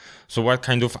practice. So what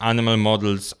kind of animal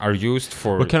models are used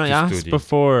for But can I ask study?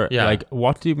 before, like,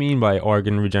 what do you mean by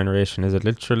organ regeneration? Is it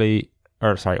literally,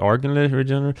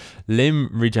 limb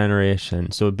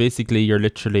regeneration? So basically you're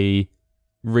literally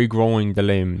regrowing the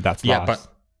limb that's lost.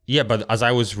 But as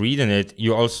I was reading it,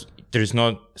 there's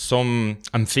not some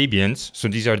amphibians. So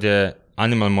these are the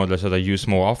animal models that I use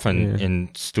more often in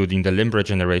studying the limb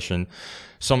regeneration.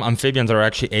 Some amphibians are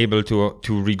actually able to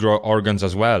regrow organs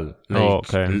as well,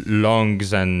 like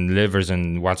lungs and livers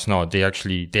and what's not. They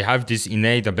have this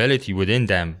innate ability within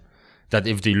them that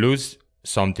if they lose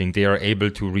something, they are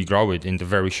able to regrow it in the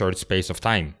very short space of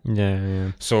time.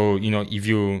 So, you know,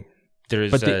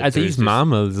 are these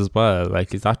mammals as well?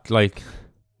 Like, is that like?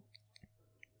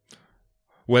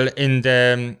 Well,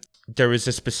 there is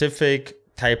a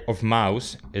specific type of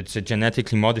mouse. It's a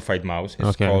genetically modified mouse.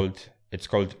 It's called It's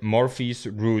called Morphe's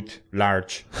root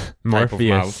large type of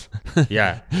Morpheus. mouth.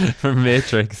 Yeah. From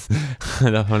Matrix.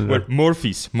 Well,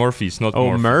 Morphe's, not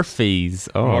oh, Morpheus. Murphy's.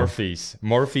 Oh.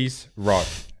 Morphe's rod.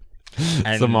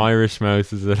 And some Irish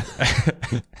mouse, is it?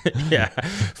 yeah,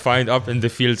 find up in the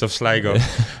fields of Sligo.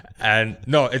 And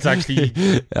no, it's actually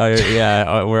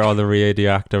where all the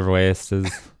radioactive waste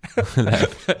is.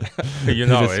 You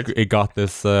know it. It got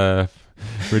this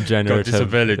regenerative Got this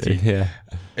ability. Yeah.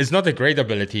 It's not a great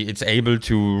ability. It's able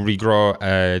to regrow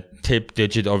a tip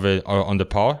digit of it on the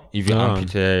paw. If you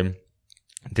amputate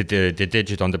the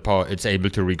digit on the paw, it's able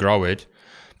to regrow it.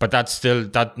 But that's still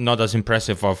not as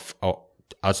impressive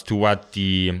as to what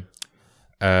the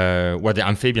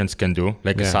amphibians can do,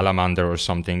 like a salamander or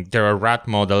something. There are rat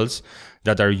models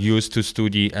that are used to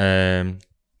study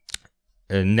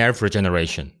nerve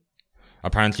regeneration.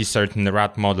 Apparently, certain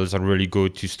rat models are really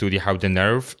good to study how the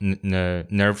nerve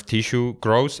tissue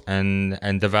grows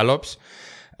and develops.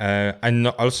 I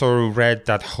also read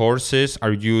that horses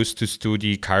are used to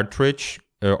study cartilage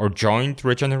or joint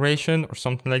regeneration or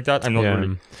something like that.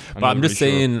 I'm just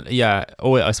saying,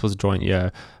 I suppose joint,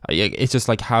 it's just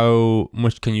like how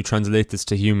much can you translate this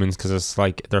to humans, because it's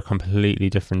like they're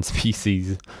completely different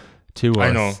species to us.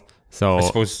 I know. So I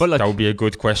suppose that would be a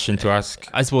good question to ask.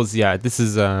 I suppose, this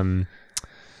is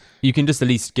you can just at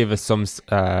least give us some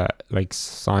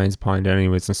science point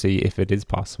anyways and see if it is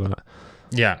possible.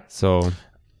 Yeah. So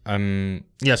as I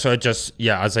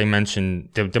mentioned,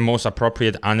 the most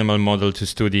appropriate animal model to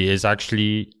study is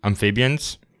actually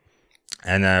amphibians.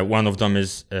 And one of them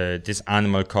is this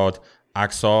animal called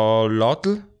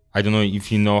axolotl. I don't know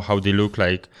if you know how they look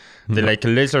like. They're like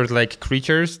lizard-like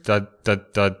creatures that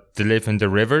they live in the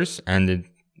rivers and the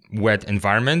wet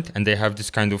environment, and they have this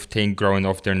kind of thing growing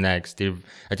off their necks.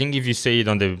 I think if you see it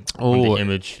on the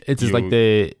image, it's just like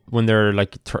when they're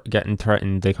like getting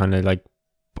threatened, they kind of like.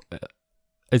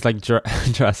 It's like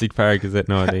Jurassic Park, is it?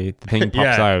 No, the thing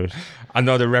pops out.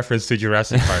 Another reference to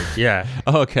Jurassic Park. Yeah.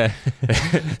 Okay.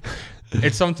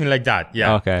 It's something like that.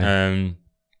 Yeah. Okay.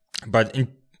 But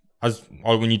as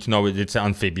all we need to know is it's an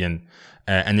amphibian,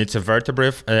 and it's a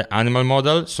vertebrate animal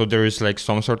model. So there is like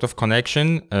some sort of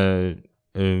connection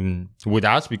with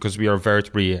us, because we are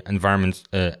vertebrate environment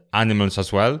animals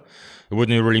as well. It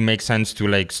wouldn't really make sense to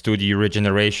like study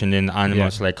regeneration in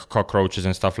animals like cockroaches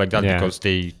and stuff like that, because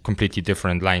they completely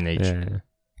different lineage. Yeah.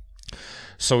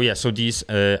 So these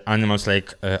animals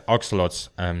like ocelots,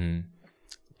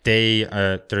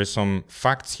 there are some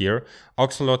facts here.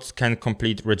 Ocelots can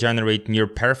regenerate near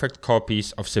perfect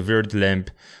copies of severed limb,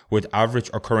 with average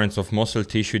occurrence of muscle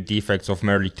tissue defects of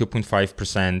merely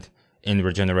 2.5% in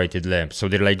regenerated limbs. So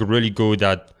they're like really good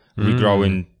at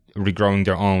regrowing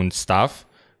their own stuff,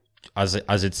 as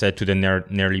it said, to the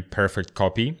nearly perfect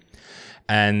copy.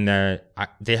 And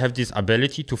they have this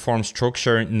ability to form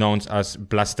structure known as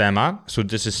blastema. So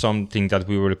this is something that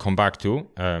we will come back to,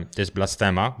 this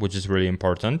blastema, which is really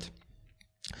important.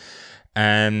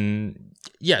 And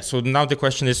so now the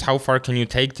question is, how far can you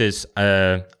take this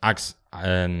axolot?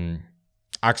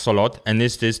 And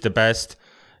is this the best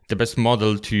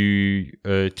model to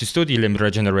study limb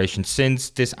regeneration, since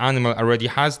this animal already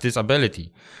has this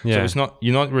ability? So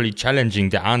you're not really challenging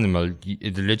the animal.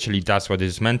 It literally does what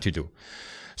it's meant to do.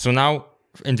 So now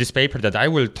in this paper that I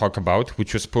will talk about,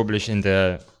 which was published in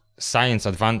the Science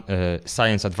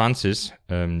Advances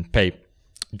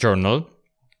journal,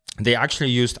 they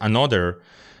actually used another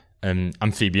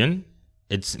amphibian.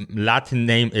 Its Latin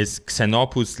name is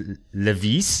Xenopus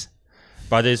levis,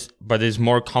 but is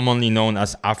more commonly known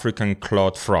as African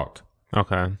clawed frog.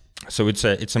 Okay. So it's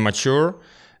a mature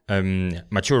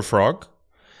frog,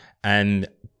 and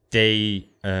these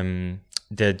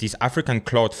African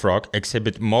clawed frog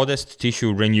exhibit modest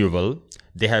tissue renewal.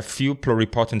 They have few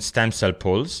pluripotent stem cell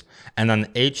pools and an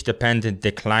age-dependent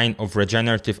decline of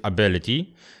regenerative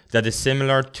ability that is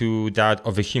similar to that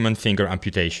of a human finger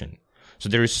amputation. So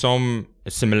there is some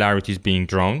similarities being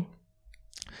drawn.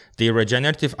 Their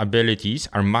regenerative abilities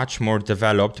are much more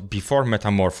developed before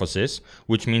metamorphosis,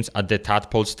 which means at the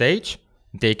tadpole stage,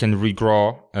 they can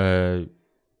regrow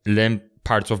limb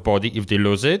parts of body if they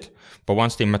lose it. But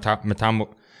once they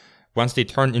once they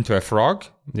turn into a frog,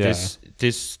 this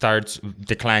starts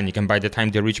declining, and by the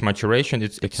time they reach maturation,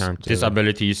 this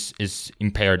ability is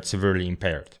impaired, severely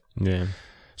impaired. Yeah.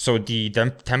 So the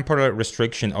temporal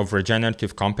restriction of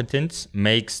regenerative competence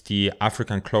makes the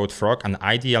African clawed frog an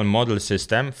ideal model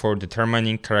system for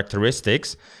determining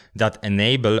characteristics that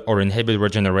enable or inhibit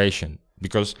regeneration.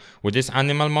 Because with this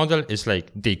animal model, it's like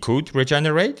they could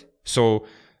regenerate. So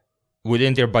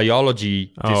within their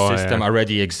biology, this system yeah.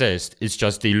 already exists. It's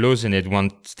just they losing it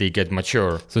once they get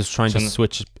mature. So it's trying to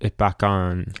switch it back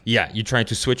on. Yeah, you try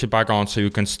to switch it back on so you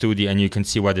can study and you can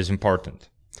see what is important.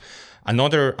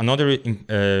 Another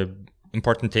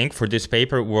important thing for this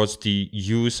paper was the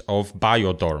use of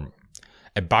biodorm.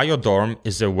 A biodorm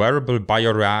is a wearable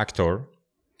bioreactor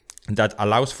that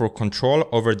allows for control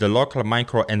over the local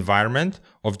microenvironment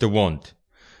of the wound.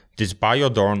 This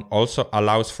biodorm also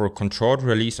allows for controlled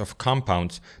release of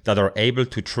compounds that are able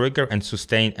to trigger and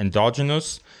sustain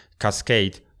endogenous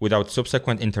cascade without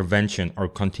subsequent intervention or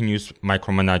continuous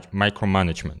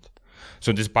micromanagement.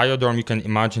 So this biodorm, you can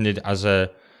imagine it as a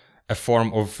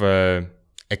form of a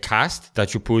cast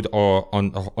that you put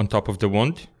on top of the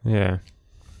wound. Yeah.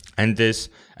 And this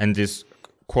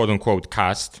quote unquote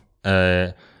cast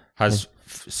has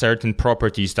certain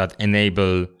properties that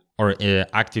enable or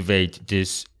activate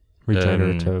this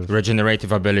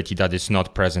regenerative ability that is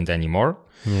not present anymore.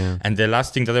 Yeah. And the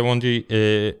last thing that I want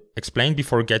to explain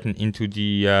before getting into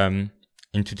the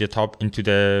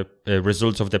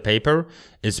results of the paper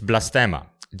is blastema.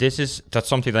 That's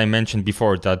something that I mentioned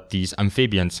before, that these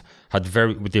amphibians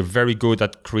they're very good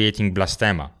at creating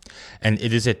blastema. And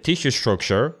it is a tissue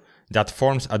structure that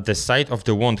forms at the site of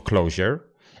the wound closure.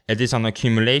 It is an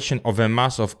accumulation of a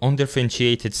mass of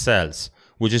undifferentiated cells,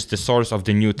 which is the source of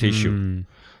the new tissue.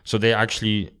 So they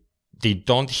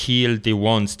don't heal the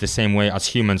wounds the same way as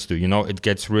humans do. It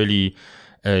gets really,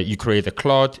 you create a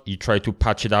clot, you try to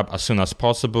patch it up as soon as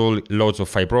possible. Loads of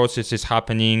fibrosis is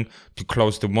happening to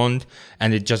close the wound,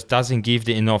 and it just doesn't give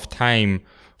enough time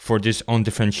for this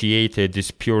undifferentiated,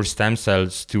 these pure stem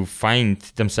cells to find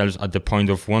themselves at the point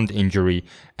of wound injury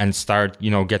and start,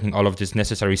 getting all of this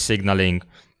necessary signaling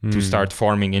to start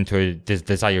forming into this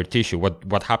desired tissue.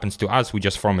 What happens to us? We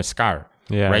just form a scar.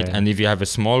 Yeah, right. Yeah. And if you have a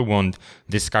small wound,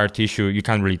 this scar tissue, you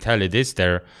can't really tell it is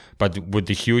there. But with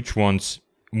the huge wounds,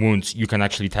 you can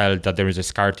actually tell that there is a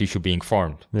scar tissue being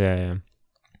formed. Yeah.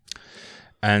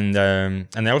 And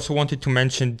I also wanted to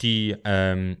mention the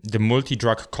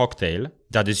multi-drug cocktail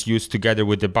that is used together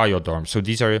with the biodorm. So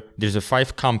there's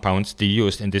 5 compounds they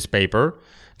used in this paper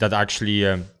that actually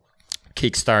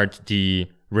kickstart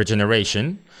the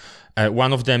regeneration.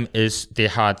 One of them is they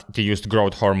used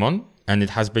growth hormone. And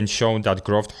it has been shown that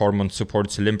growth hormone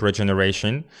supports limb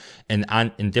regeneration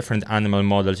in different animal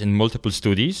models in multiple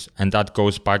studies. And that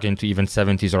goes back into even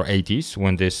 70s or 80s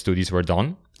when these studies were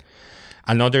done.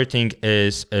 Another thing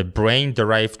is a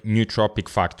brain-derived nootropic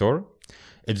factor.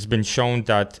 It's been shown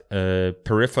that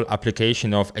peripheral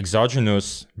application of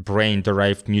exogenous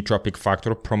brain-derived nootropic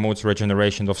factor promotes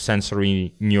regeneration of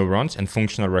sensory neurons and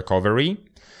functional recovery.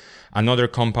 Another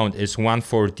compound is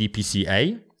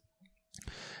 1,4-DPCA.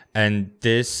 And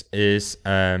this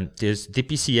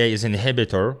DPCA is an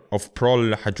inhibitor of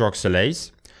prolyl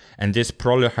hydroxylase, and this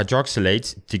prolyl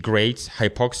hydroxylase degrades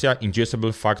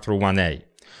hypoxia-inducible factor 1A.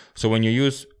 So when you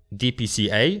use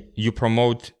DPCA, you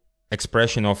promote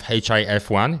expression of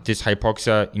HIF1, this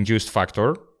hypoxia-induced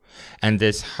factor, and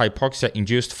this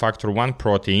hypoxia-induced factor 1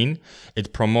 protein,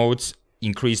 it promotes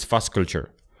increased vasculature.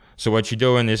 So what you're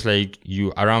doing is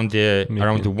you around the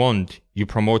wound, you're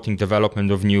promoting development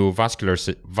of new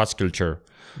vasculature.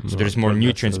 So there's more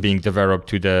nutrients being developed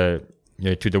to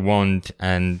the wound,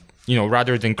 and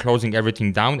rather than closing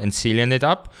everything down and sealing it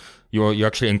up, you're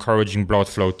actually encouraging blood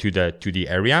flow to the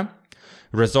area.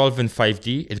 Resolvin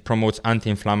 5D, it promotes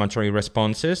anti-inflammatory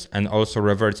responses and also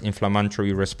reverts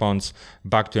inflammatory response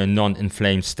back to a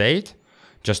non-inflamed state,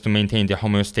 just to maintain the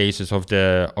homeostasis of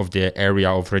the area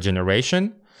of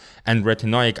regeneration. And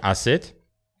retinoic acid,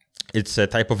 it's a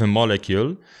type of a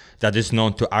molecule that is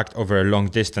known to act over long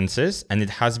distances, and it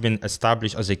has been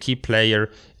established as a key player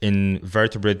in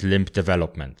vertebrate limb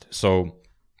development. So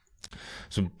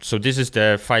this is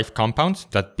the 5 compounds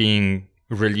that being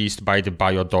released by the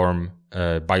biodorm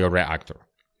bioreactor.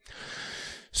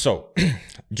 So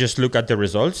just look at the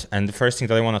results, and the first thing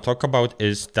that I want to talk about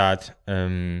is that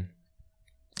the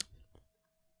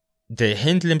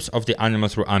hind limbs of the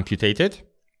animals were amputated.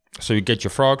 So you get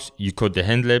your frogs, you cut the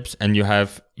hind limbs, and you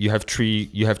have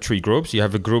 3 groups. You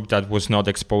have a group that was not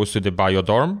exposed to the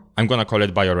biodorm. I'm gonna call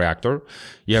it bioreactor.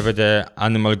 You have the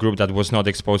animal group that was not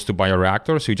exposed to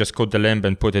bioreactor. So you just cut the limb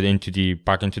and put it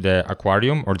back into the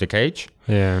aquarium or the cage.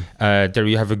 Yeah. There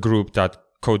you have a group that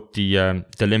cut the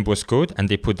limb was cut and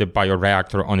they put the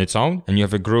bioreactor on its own. And you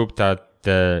have a group that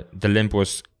the limb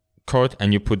was cut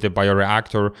and you put the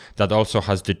bioreactor that also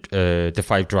has the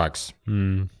 5 drugs.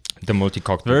 The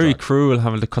multi-cocktail. Very drug. cruel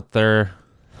having to cut their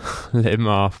limb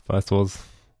off, I suppose.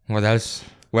 What else?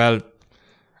 Well,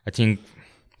 I think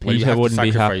People wouldn't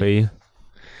be happy.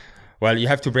 Well, you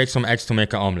have to break some eggs to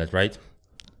make an omelet, right?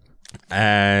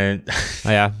 And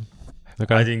Oh, yeah.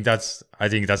 Okay. I think that's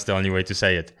the only way to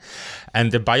say it.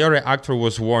 And the bioreactor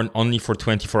was worn only for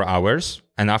 24 hours,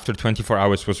 and after 24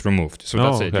 hours was removed. So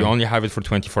that's it. Okay. You only have it for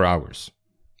 24 hours.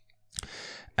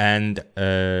 And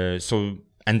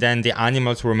and then the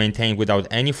animals were maintained without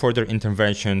any further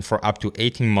intervention for up to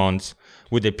 18 months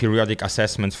with the periodic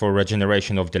assessments for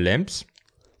regeneration of the limbs.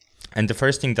 And the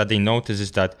first thing that they noticed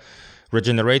is that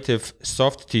regenerative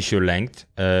soft tissue length,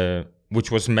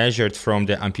 which was measured from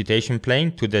the amputation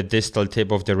plane to the distal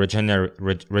tip of the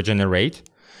regenerate,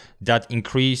 that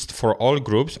increased for all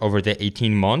groups over the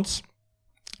 18 months.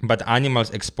 But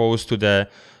animals exposed to the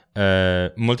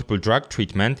multiple drug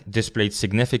treatment displayed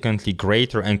significantly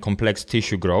greater and complex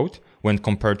tissue growth when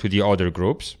compared to the other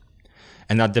groups.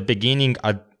 And at the beginning,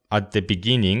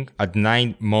 at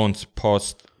 9 months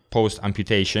post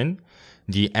amputation,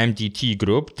 the MDT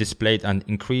group displayed an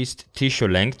increased tissue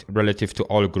length relative to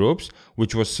all groups,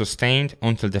 which was sustained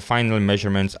until the final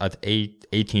measurements at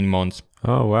 18 months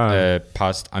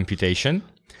past amputation.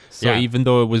 So even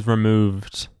though it was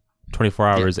removed 24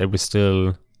 hours, it was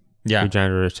still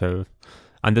regenerative.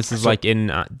 And this is like in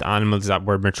the animals that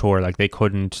were mature, like they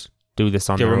couldn't do this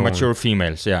on their own. They were mature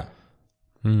females, yeah.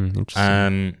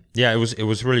 Interesting. It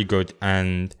was really good.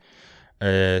 And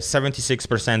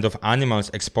 76% of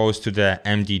animals exposed to the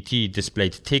MDT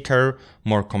displayed thicker,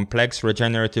 more complex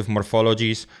regenerative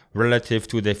morphologies relative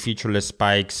to the featureless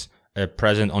spikes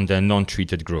present on the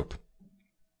non-treated group.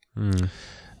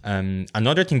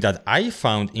 Another thing that I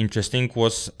found interesting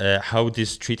was how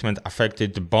this treatment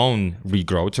affected the bone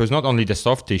regrowth. So it's not only the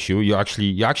soft tissue, you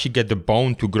actually get the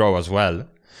bone to grow as well.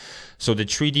 So the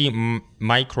 3D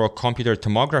microcomputer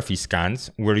tomography scans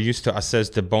were used to assess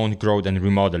the bone growth and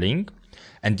remodeling.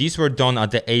 And these were done at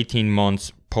the 18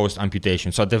 months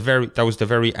post-amputation. So that was the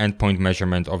very endpoint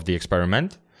measurement of the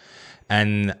experiment.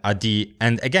 And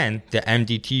again, the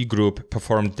MDT group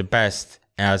performed the best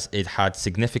as it had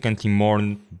significantly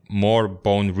more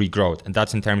bone regrowth. And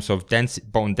that's in terms of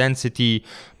bone density,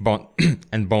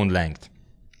 and bone length.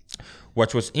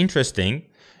 What was interesting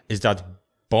is that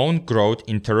bone growth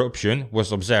interruption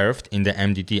was observed in the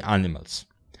MDT animals.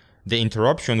 The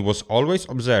interruption was always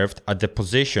observed at the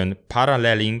position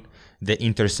paralleling the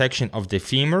intersection of the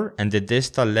femur and the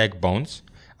distal leg bones,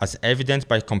 as evidenced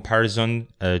by comparison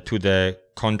to the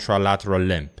contralateral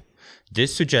limb.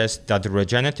 This suggests that the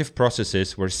regenerative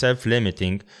processes were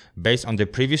self-limiting based on the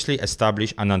previously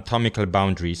established anatomical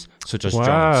boundaries, such as joints.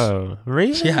 Wow,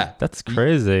 really? Yeah. That's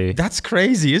crazy. That's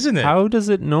crazy, isn't it? How does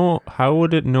it know? How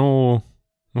would it know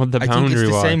what the boundary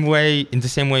was? I think it's in the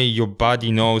same way your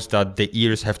body knows that the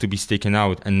ears have to be sticking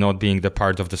out and not being the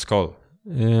part of the skull.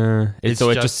 Yeah. It's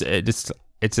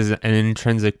an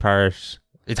intrinsic part.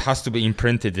 It has to be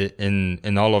imprinted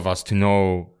in all of us to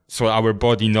know, so our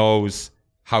body knows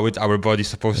how our body's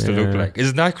supposed to look like.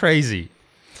 Isn't that crazy?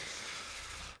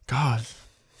 God.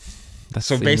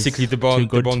 So basically the bone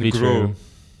grew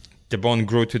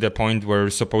to the point where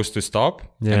it's supposed to stop,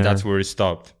 and that's where it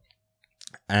stopped.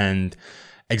 And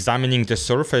examining the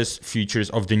surface features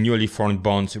of the newly formed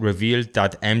bones revealed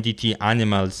that MDT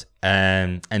animals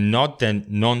and not the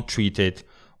non-treated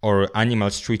or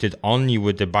animals treated only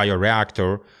with the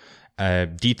bioreactor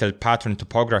detailed pattern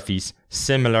topographies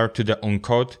similar to the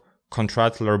uncut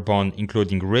contralateral bone,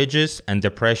 including ridges and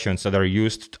depressions that are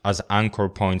used as anchor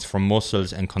points for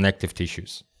muscles and connective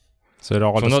tissues. So it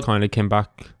all just kind of came back.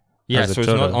 Yeah, so it's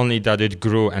not only that it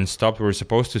grew and stopped where it's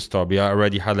supposed to stop. You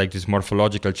already had like these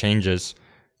morphological changes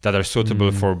that are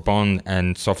suitable for bone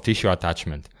and soft tissue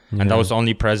attachment. And that was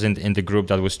only present in the group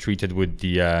that was treated with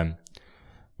the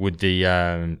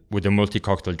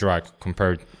multicocktail drug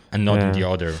and not in the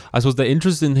other. I suppose the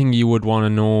interesting thing you would want to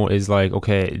know is like,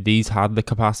 okay, these had the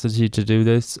capacity to do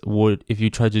this. If you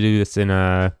try to do this in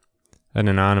an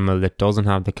animal that doesn't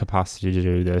have the capacity to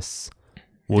do this,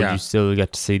 would you still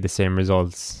get to see the same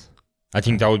results? I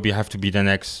think that would have to be the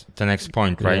next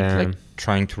point, right? Yeah. Like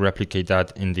trying to replicate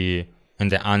that in the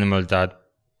animal that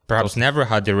perhaps never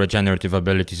had the regenerative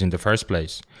abilities in the first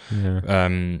place.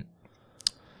 And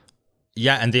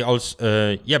they also,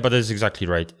 but it's exactly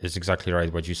right. It's exactly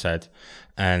right what you said.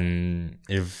 And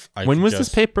when was this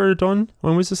paper done?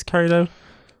 When was this carried out?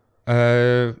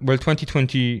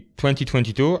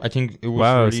 2022. I think it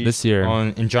was released this year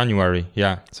in January.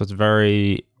 Yeah. So it's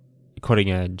very cutting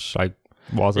edge. Like,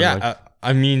 was it? Yeah.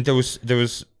 I mean, there was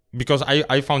because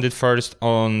I found it first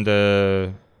on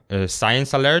the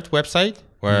Science Alert website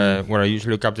where I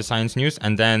usually look up the science news,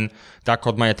 and then that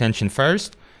caught my attention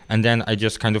first. And then I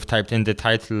just kind of typed in the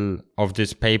title of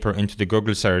this paper into the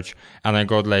Google search, and I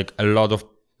got like a lot of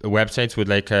websites with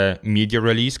like a media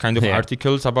release kind of Yeah.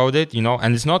 articles about it, you know,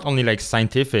 and it's not only like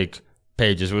scientific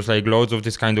pages. It was like loads of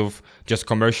this kind of just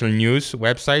commercial news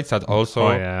websites that also,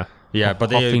 Oh yeah. yeah, but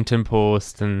they, Huffington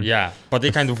Post and yeah, but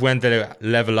they kind of went the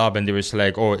level up, and they was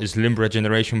like, oh, is limb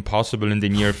regeneration possible in the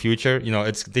near future? You know,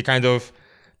 they kind of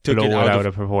took blow it out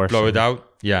of proportion. blow it out.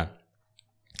 Yeah.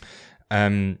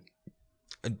 I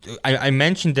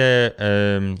mentioned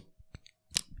the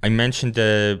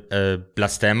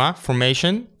blastema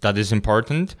formation. That is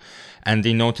important. And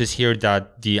they notice here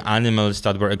that the animals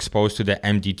that were exposed to the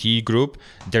MDT group,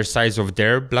 their size of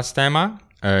their blastema,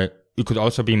 it could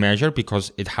also be measured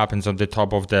because it happens on the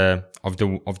top of the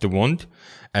wound.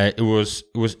 It was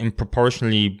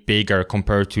proportionally bigger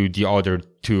compared to the other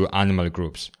two animal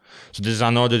groups. So this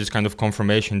is this kind of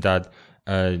confirmation that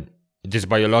these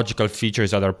biological features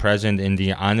that are present in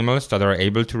the animals that are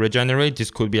able to regenerate,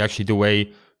 this could be actually the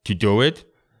way to do it.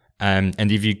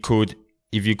 And if you could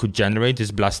generate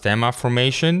this blastema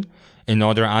formation in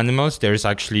other animals,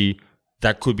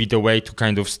 that could be the way to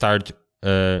kind of start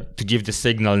to give the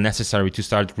signal necessary to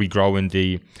start regrowing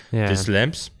these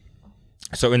limbs.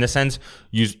 So in a sense,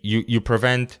 you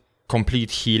prevent complete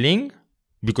healing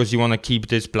because you want to keep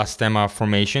this blastema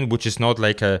formation, which is not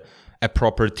like a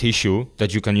proper tissue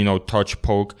that you can, touch,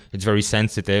 poke. It's very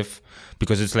sensitive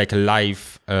because it's like a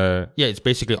live, it's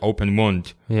basically open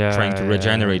wound trying to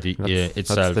regenerate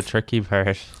itself. That's the tricky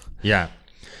part. Yeah.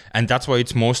 And that's why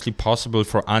it's mostly possible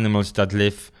for animals that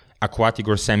live aquatic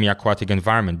or semi-aquatic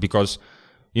environment because,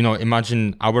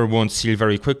 imagine our wounds heal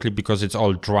very quickly because it's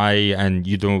all dry and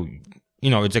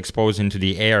it's exposed into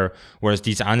the air, whereas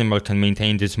these animals can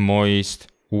maintain this moist,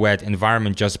 wet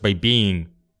environment just by being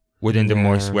within the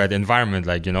moist, wet environment,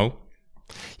 Yeah,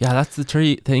 that's the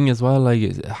thing as well,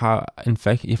 like how you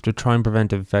have to try and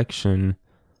prevent infection.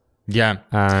 Yeah.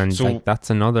 And so,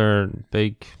 that's another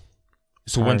big...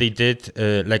 So when they did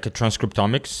like a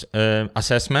transcriptomics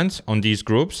assessment on these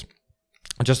groups,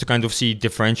 just to kind of see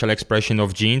differential expression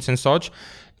of genes and such,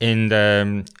 in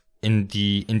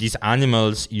these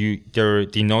animals,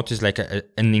 they notice like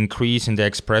an increase in the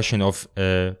expression of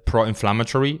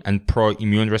pro-inflammatory and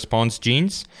pro-immune response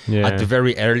genes at the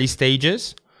very early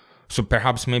stages. So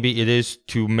perhaps maybe it is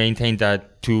to maintain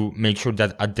that, to make sure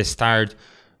that at the start,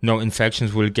 no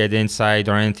infections will get inside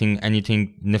or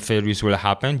anything nefarious will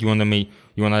happen. You want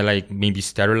to like maybe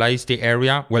sterilize the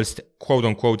area. Well, quote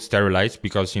unquote sterilize,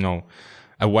 because a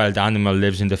wild animal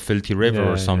lives in the filthy river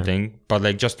or something. Yeah. But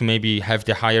like just to maybe have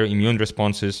the higher immune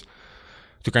responses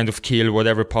to kind of kill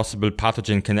whatever possible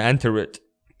pathogen can enter it.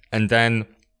 And then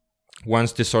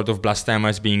once this sort of blastema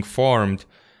is being formed,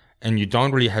 and you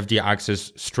don't really have the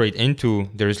access straight into,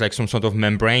 there is like some sort of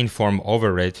membrane form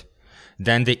over it,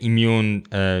 then the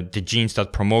genes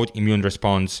that promote immune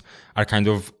response are kind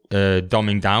of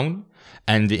dumbing down.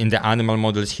 And in the animal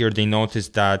models here, they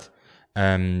noticed that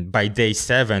by day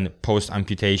 7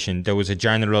 post-amputation, there was a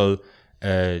general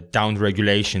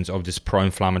down-regulations of this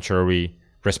pro-inflammatory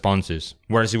responses,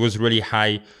 whereas it was really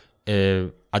high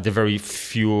at the very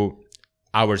few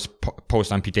hours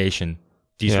post-amputation.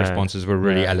 These responses were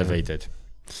really elevated.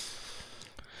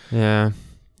 Yeah.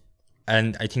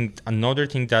 And I think another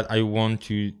thing that I want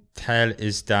to tell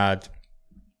is that,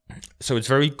 so it's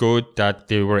very good that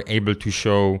they were able to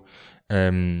show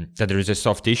that there is a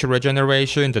soft tissue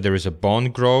regeneration, that there is a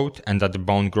bone growth, and that the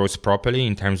bone grows properly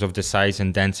in terms of the size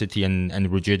and density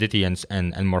and rigidity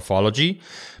and morphology.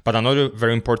 But another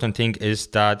very important thing is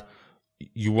that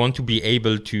you want to be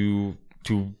able to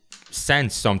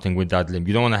sense something with that limb.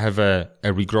 You don't want to have a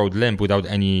regrowed limb without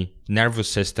any nervous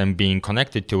system being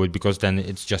connected to it, because then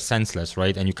it's just senseless,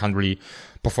 right? And you can't really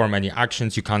perform any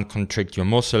actions. You can't contract your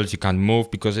muscles. You can't move,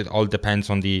 because it all depends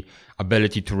on the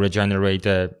ability to regenerate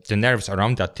the nerves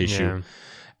around that tissue.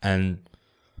 Yeah.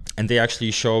 And they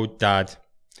actually showed that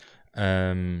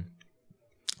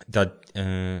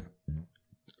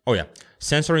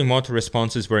sensory motor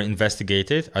responses were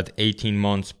investigated at 18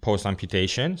 months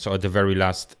post-amputation, so at the very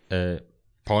last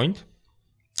point.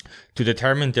 To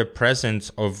determine the presence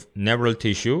of neural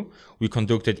tissue, we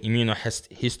conducted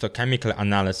immunohistochemical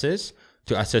analysis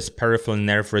to assess peripheral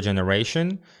nerve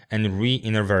regeneration and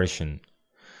re-innervation.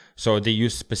 So they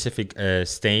used specific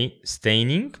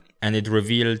staining, and it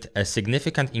revealed a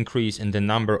significant increase in the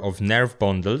number of nerve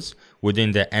bundles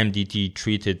within the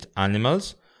MDT-treated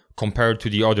animals compared to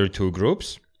the other two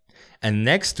groups. And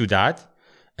next to that,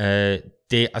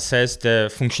 they assess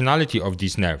the functionality of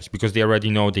these nerves, because they already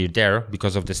know they're there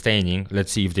because of the staining.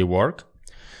 Let's see if they work.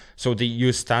 So they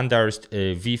use standard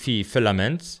VF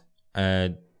filaments.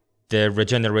 A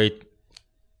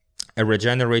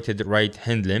regenerated right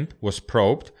hind limb was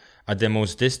probed at the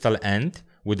most distal end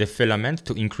with a filament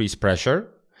to increase pressure.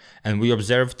 And we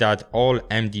observed that all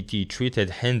MDT-treated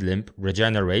hind limb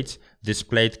regenerates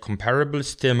displayed comparable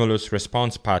stimulus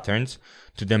response patterns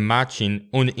to the matching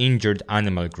uninjured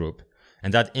animal group,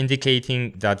 and that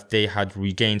indicating that they had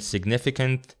regained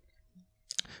significant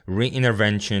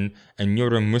reintervention and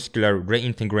neuromuscular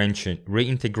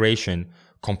reintegration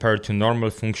compared to normal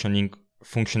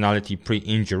functionality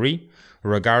pre-injury,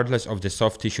 regardless of the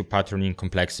soft tissue patterning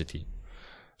complexity.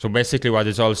 So basically what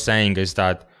it's all saying is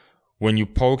that when you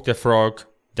poke the frog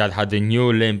that had a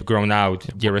new limb grown out,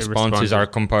 the responses are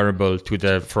comparable to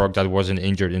the frog that wasn't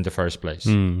injured in the first place.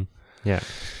 Yeah.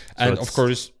 And of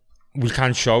course, we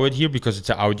can't show it here because it's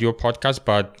an audio podcast,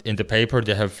 but in the paper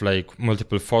they have like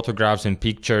multiple photographs and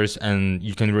pictures, and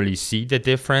you can really see the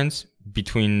difference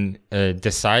between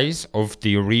the size of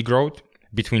the regrowth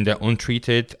between the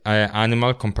untreated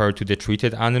animal compared to the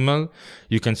treated animal.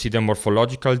 You can see the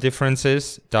morphological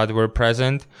differences that were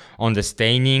present. On the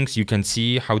stainings, you can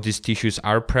see how these tissues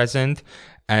are present,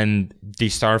 and they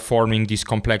start forming these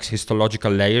complex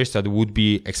histological layers that would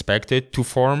be expected to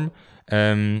form.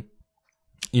 Not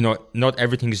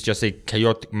everything is just a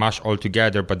chaotic mash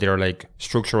altogether, but there are like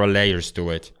structural layers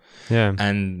to it. Yeah.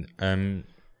 And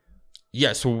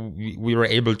so we were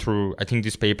able to, I think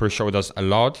this paper showed us a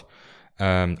lot.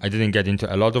 I didn't get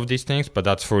into a lot of these things, but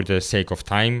that's for the sake of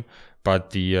time. But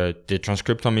the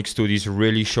transcriptomic studies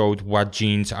really showed what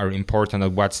genes are important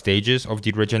at what stages of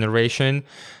the regeneration.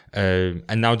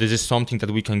 And now this is something that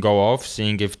we can go off,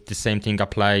 seeing if the same thing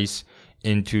applies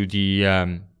into the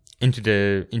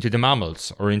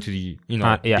mammals or into the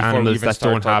animals that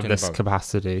don't have this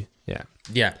capacity.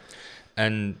 Yeah.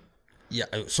 And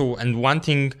one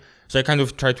thing, so I kind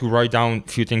of try to write down a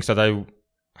few things that I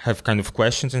have kind of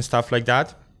questions and stuff like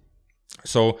that.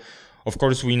 So of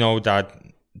course we know that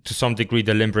to some degree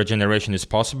the limb regeneration is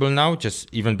possible now,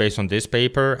 just even based on this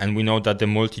paper, and we know that the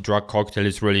multi-drug cocktail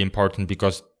is really important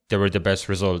because they were the best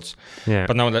results.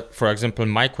 But now, for example,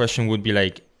 my question would be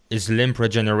like, is limb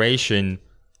regeneration,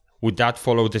 would that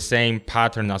follow the same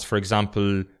pattern as, for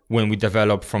example, when we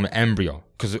develop from embryo?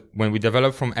 Because when we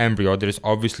develop from embryo, there's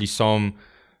obviously some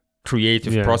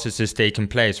creative processes taking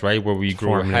place, right? Where we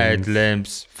grow head,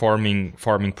 limbs, forming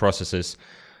processes.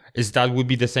 Is that would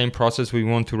be the same process we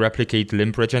want to replicate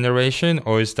limb regeneration,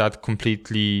 or is that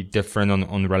completely different and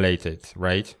unrelated,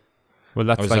 right? Well,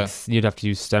 that's like you'd have to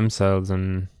use stem cells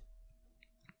and.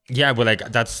 Yeah, but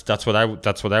like that's what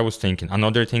I was thinking.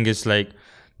 Another thing is like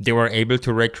they were able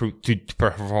to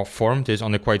perform this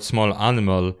on a quite small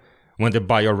animal when the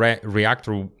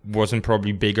bioreactor wasn't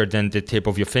probably bigger than the tip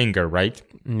of your finger, right?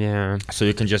 Yeah. So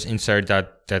you can just insert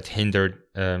that hindered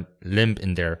limb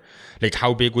in there. Like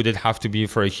how big would it have to be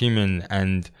for a human,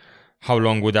 and how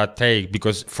long would that take?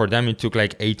 Because for them it took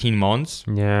like 18 months.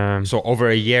 Yeah. So over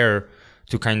a year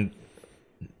to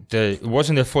it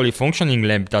wasn't a fully functioning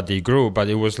limb that they grew, but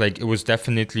it was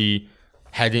definitely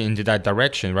heading into that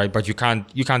direction, right? But you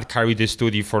can't carry this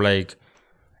study for like,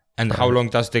 and how long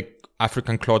does the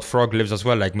African clawed frog lives as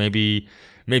well? Like maybe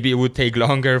it would take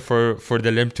longer for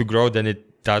the limb to grow than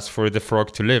it does for the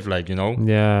frog to live, like,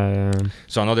 Yeah.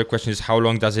 So another question is, how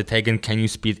long does it take, and can you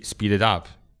speed it up?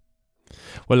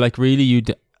 Well, like really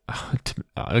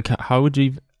how would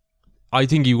you, I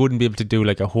think you wouldn't be able to do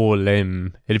like a whole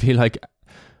limb. It'd be like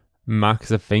max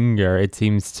a finger, it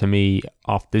seems to me,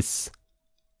 off this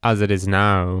as it is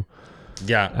now.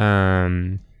 Yeah.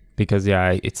 Because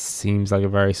it seems like a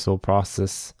very slow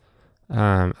process.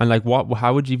 And like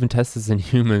how would you even test this in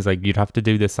humans? Like you'd have to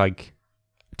do this like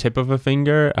tip of a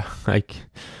finger. Like,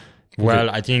 well,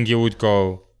 I think you would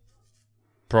go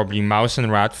probably mouse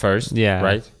and rat first,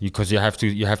 right? Because you have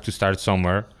to start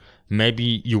somewhere.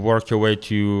 Maybe you work your way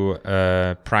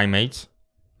to primates,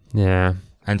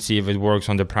 and see if it works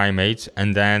on the primates,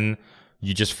 and then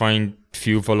you just find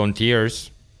few volunteers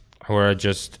who are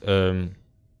just and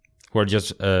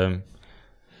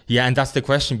that's the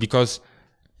question, because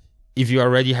if you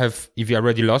already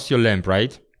lost your limb,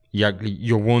 right?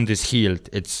 Your wound is healed.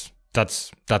 That's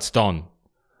done.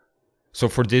 So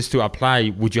for this to apply,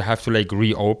 would you have to like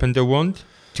reopen the wound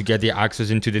to get the access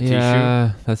into the tissue?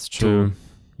 Yeah, that's true.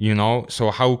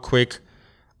 So how quick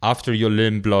after your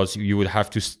limb loss you would have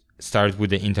to start with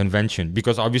the intervention?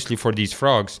 Because obviously for these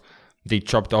frogs, they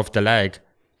chopped off the leg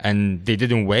and they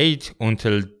didn't wait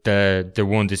until the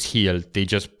wound is healed. They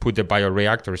just put the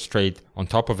bioreactor straight on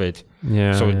top of it.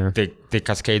 The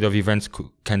cascade of events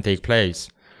can take place.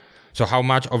 So how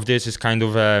much of this is kind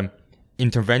of a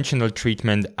interventional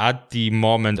treatment at the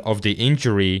moment of the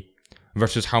injury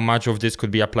versus how much of this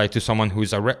could be applied to someone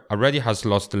who's already has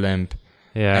lost the limb?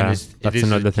 Yeah, that's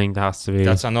another thing that has to be.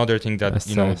 That's another thing that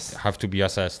assessed. Have to be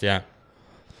assessed. Yeah.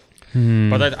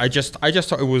 But I just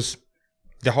thought it was,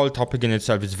 the whole topic in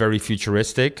itself is very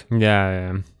futuristic.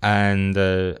 Yeah. And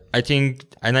I think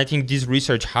this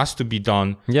research has to be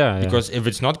done. Because if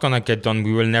it's not gonna get done,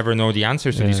 we will never know the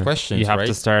answers to these questions. You have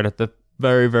to start at the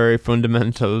very, very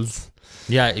fundamentals.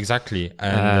 Yeah, exactly.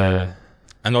 And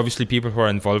obviously people who are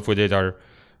involved with it are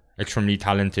extremely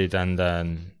talented, and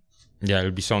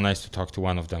it'll be so nice to talk to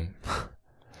one of them.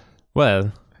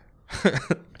 Well,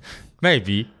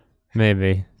 maybe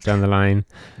down the line.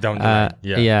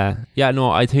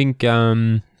 No, I think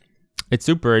it's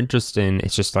super interesting.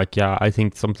 It's just like, I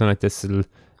think something like this, the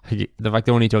fact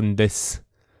they've only done this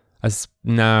as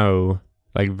now,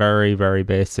 like very, very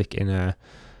basic in an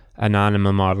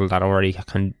animal model that already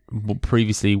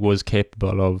previously was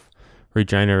capable of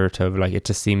regenerative, like it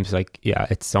just seems like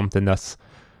it's something that's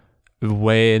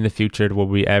way in the future. Will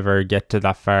we ever get to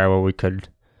that far where we could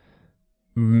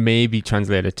maybe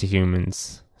translate it to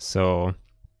humans? So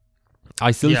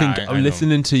I still think,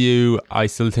 listening to you, I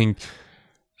still think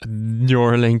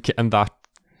Neuralink and that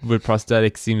with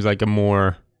prosthetics seems like a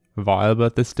more viable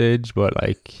at this stage. But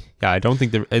like, I don't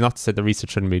think not to say the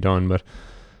research shouldn't be done, but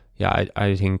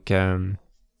I think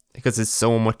because it's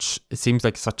so much, it seems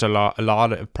like such a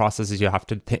lot of processes you have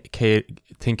to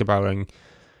think about and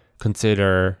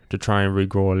consider to try and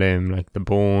regrow a limb, like the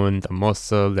bone, the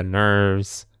muscle, the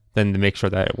nerves, then to make sure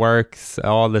that it works,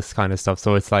 all this kind of stuff.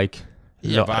 So it's like,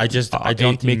 but I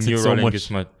don't think Neuralink is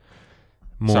much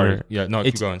more. Sorry,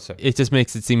 keep going. Sorry. It just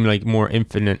makes it seem like more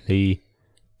infinitely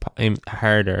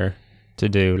harder to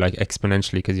do, like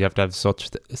exponentially, because you have to have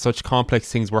such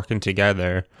complex things working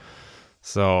together.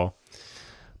 So,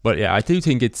 but I do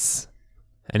think it's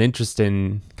an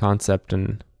interesting concept,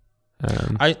 and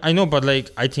I know, but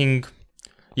like I think,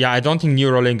 I don't think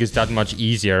Neuralink is that much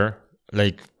easier.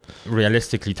 Like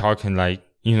realistically talking, like,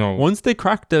 you know, once they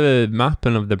crack the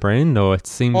mapping of the brain, though, it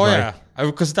seems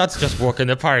because that's just walk in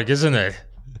the park, isn't it?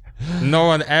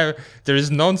 There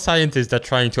is no scientist that's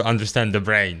trying to understand the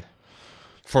brain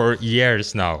for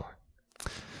years now.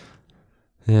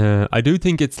 Yeah, I do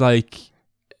think it's like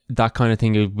that kind of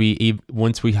thing.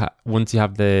 Once you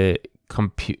have the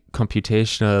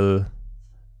computational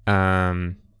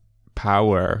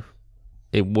power,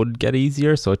 it would get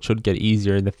easier. So it should get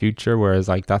easier in the future. Whereas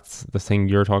like that's the thing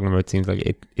you're talking about. It seems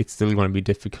like it's still going to be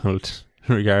difficult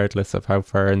regardless of how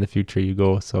far in the future you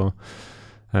go. So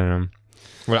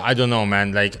well, I don't know,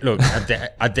 man. Like, look, at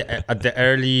the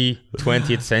early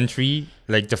 20th century,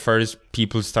 like the first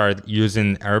people started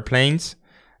using airplanes,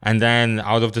 and then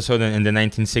out of the sudden in the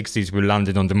 1960s we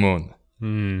landed on the moon.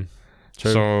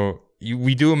 True. So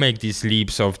we do make these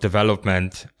leaps of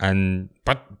development,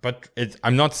 but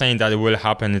I'm not saying that it will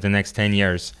happen in the next 10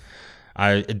 years.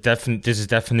 This is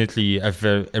definitely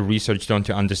a research done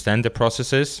to understand the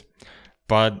processes,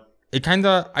 but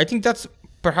I think that's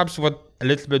perhaps what a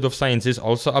little bit of science is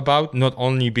also about, not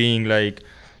only being like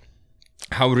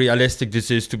how realistic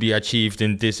this is to be achieved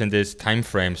in this and this time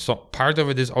frame. So part of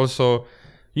it is also,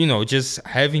 you know, just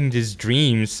having these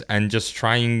dreams and just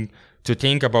trying to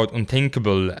think about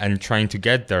unthinkable and trying to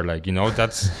get there. Like, you know,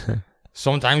 that's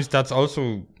sometimes that's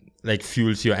also like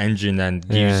fuels your engine and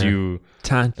gives you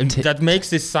that makes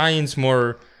this science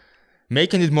more,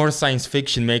 making it more science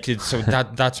fiction makes it so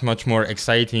that's much more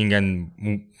exciting,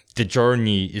 and the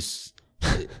journey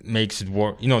makes it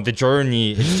work. You know, the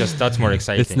journey is just, that's more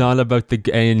exciting. It's not about the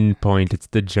end point, it's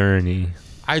the journey.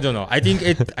 I don't know. I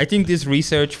think this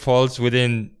research falls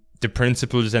within the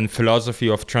principles and philosophy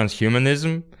of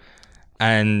transhumanism,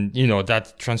 and you know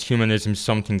that transhumanism is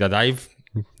something that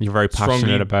you're very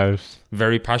passionate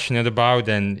about.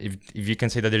 And if you can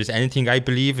say that there is anything I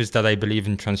believe, is that I believe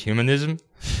in transhumanism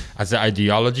as an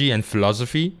ideology and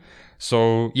philosophy.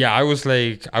 So yeah, I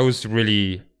was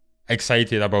really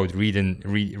excited about reading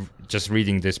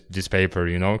this paper,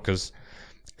 you know, because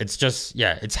it's just,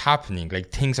 it's happening. Like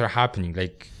things are happening,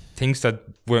 like things that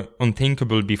were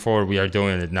unthinkable before, we are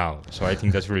doing it now. So I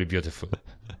think that's really beautiful.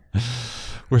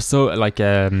 We're so like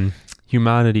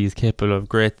humanity is capable of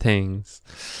great things.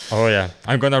 Oh yeah,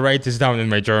 I'm gonna write this down in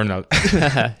my journal.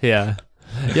 That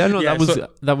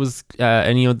was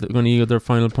any other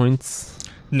final points?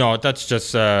 No, that's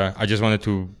just I just wanted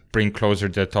to bring closer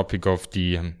the topic of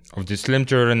the slim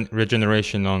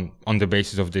regeneration on the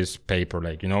basis of this paper.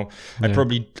 Like, you know,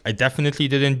 I definitely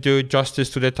didn't do justice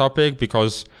to the topic,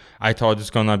 because I thought it's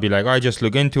gonna be like, I just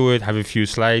look into it, have a few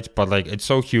slides, but like it's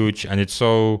so huge and it's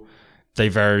so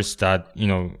diverse that, you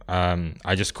know,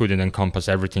 I just couldn't encompass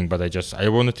everything. But I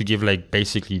wanted to give like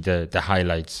basically the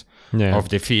highlights of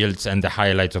the fields and the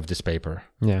highlights of this paper.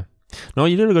 Yeah. No,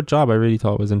 you did a good job. I really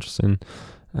thought it was interesting.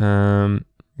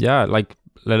 Like,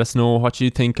 let us know what you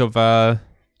think of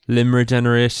limb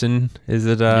regeneration? Is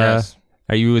it Yes.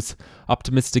 Are you as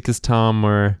optimistic as Tom,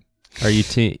 or are you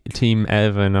team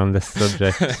Evan on this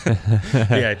subject?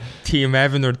 Yeah, Team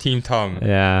Evan or Team Tom.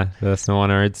 Yeah, let us know on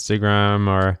our Instagram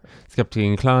or Skeptically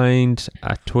Inclined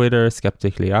at Twitter,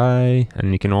 Skeptically I,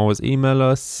 and you can always email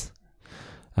us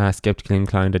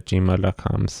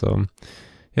skepticallyinclined@gmail.com. So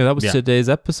yeah, that was today's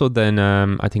episode then.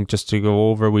 I think just to go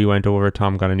over, we went over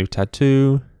Tom got a new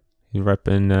tattoo. He's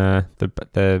repping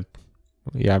the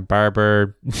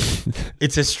barber.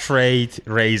 It's a straight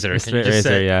razor. Straight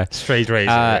razor. Straight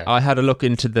razor. I had a look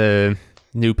into the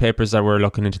new papers that were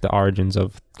looking into the origins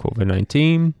of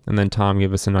COVID-19, and then Tom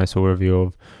gave us a nice overview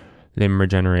of limb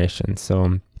regeneration.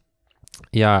 So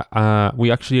yeah,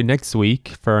 we actually next week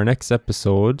for our next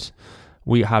episode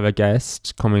we have a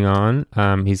guest coming on.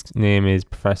 His name is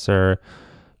Professor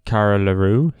Carol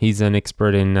LaRue. He's an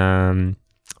expert in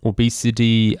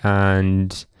obesity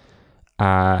and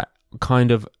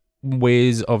kind of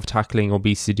ways of tackling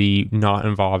obesity not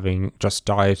involving just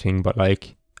dieting, but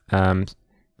like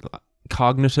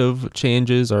cognitive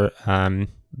changes or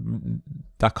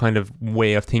that kind of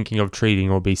way of thinking of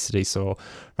treating obesity. So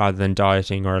rather than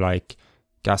dieting or like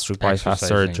gastric bypass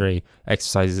surgery,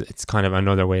 exercises, it's kind of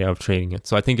another way of treating it.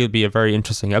 So I think it'll be a very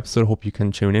interesting episode. Hope you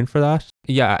can tune in for that.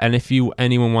 Yeah, and if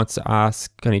anyone wants to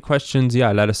ask any questions,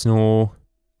 let us know.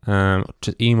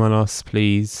 Just email us,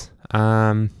 please.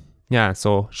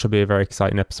 So should be a very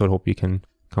exciting episode. Hope you can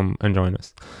come and join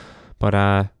us. But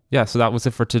so that was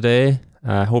it for today.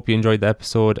 Hope you enjoyed the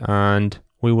episode, and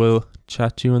we will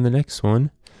chat to you on the next one.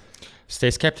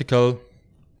 Stay skeptical.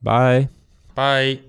 Bye. Bye.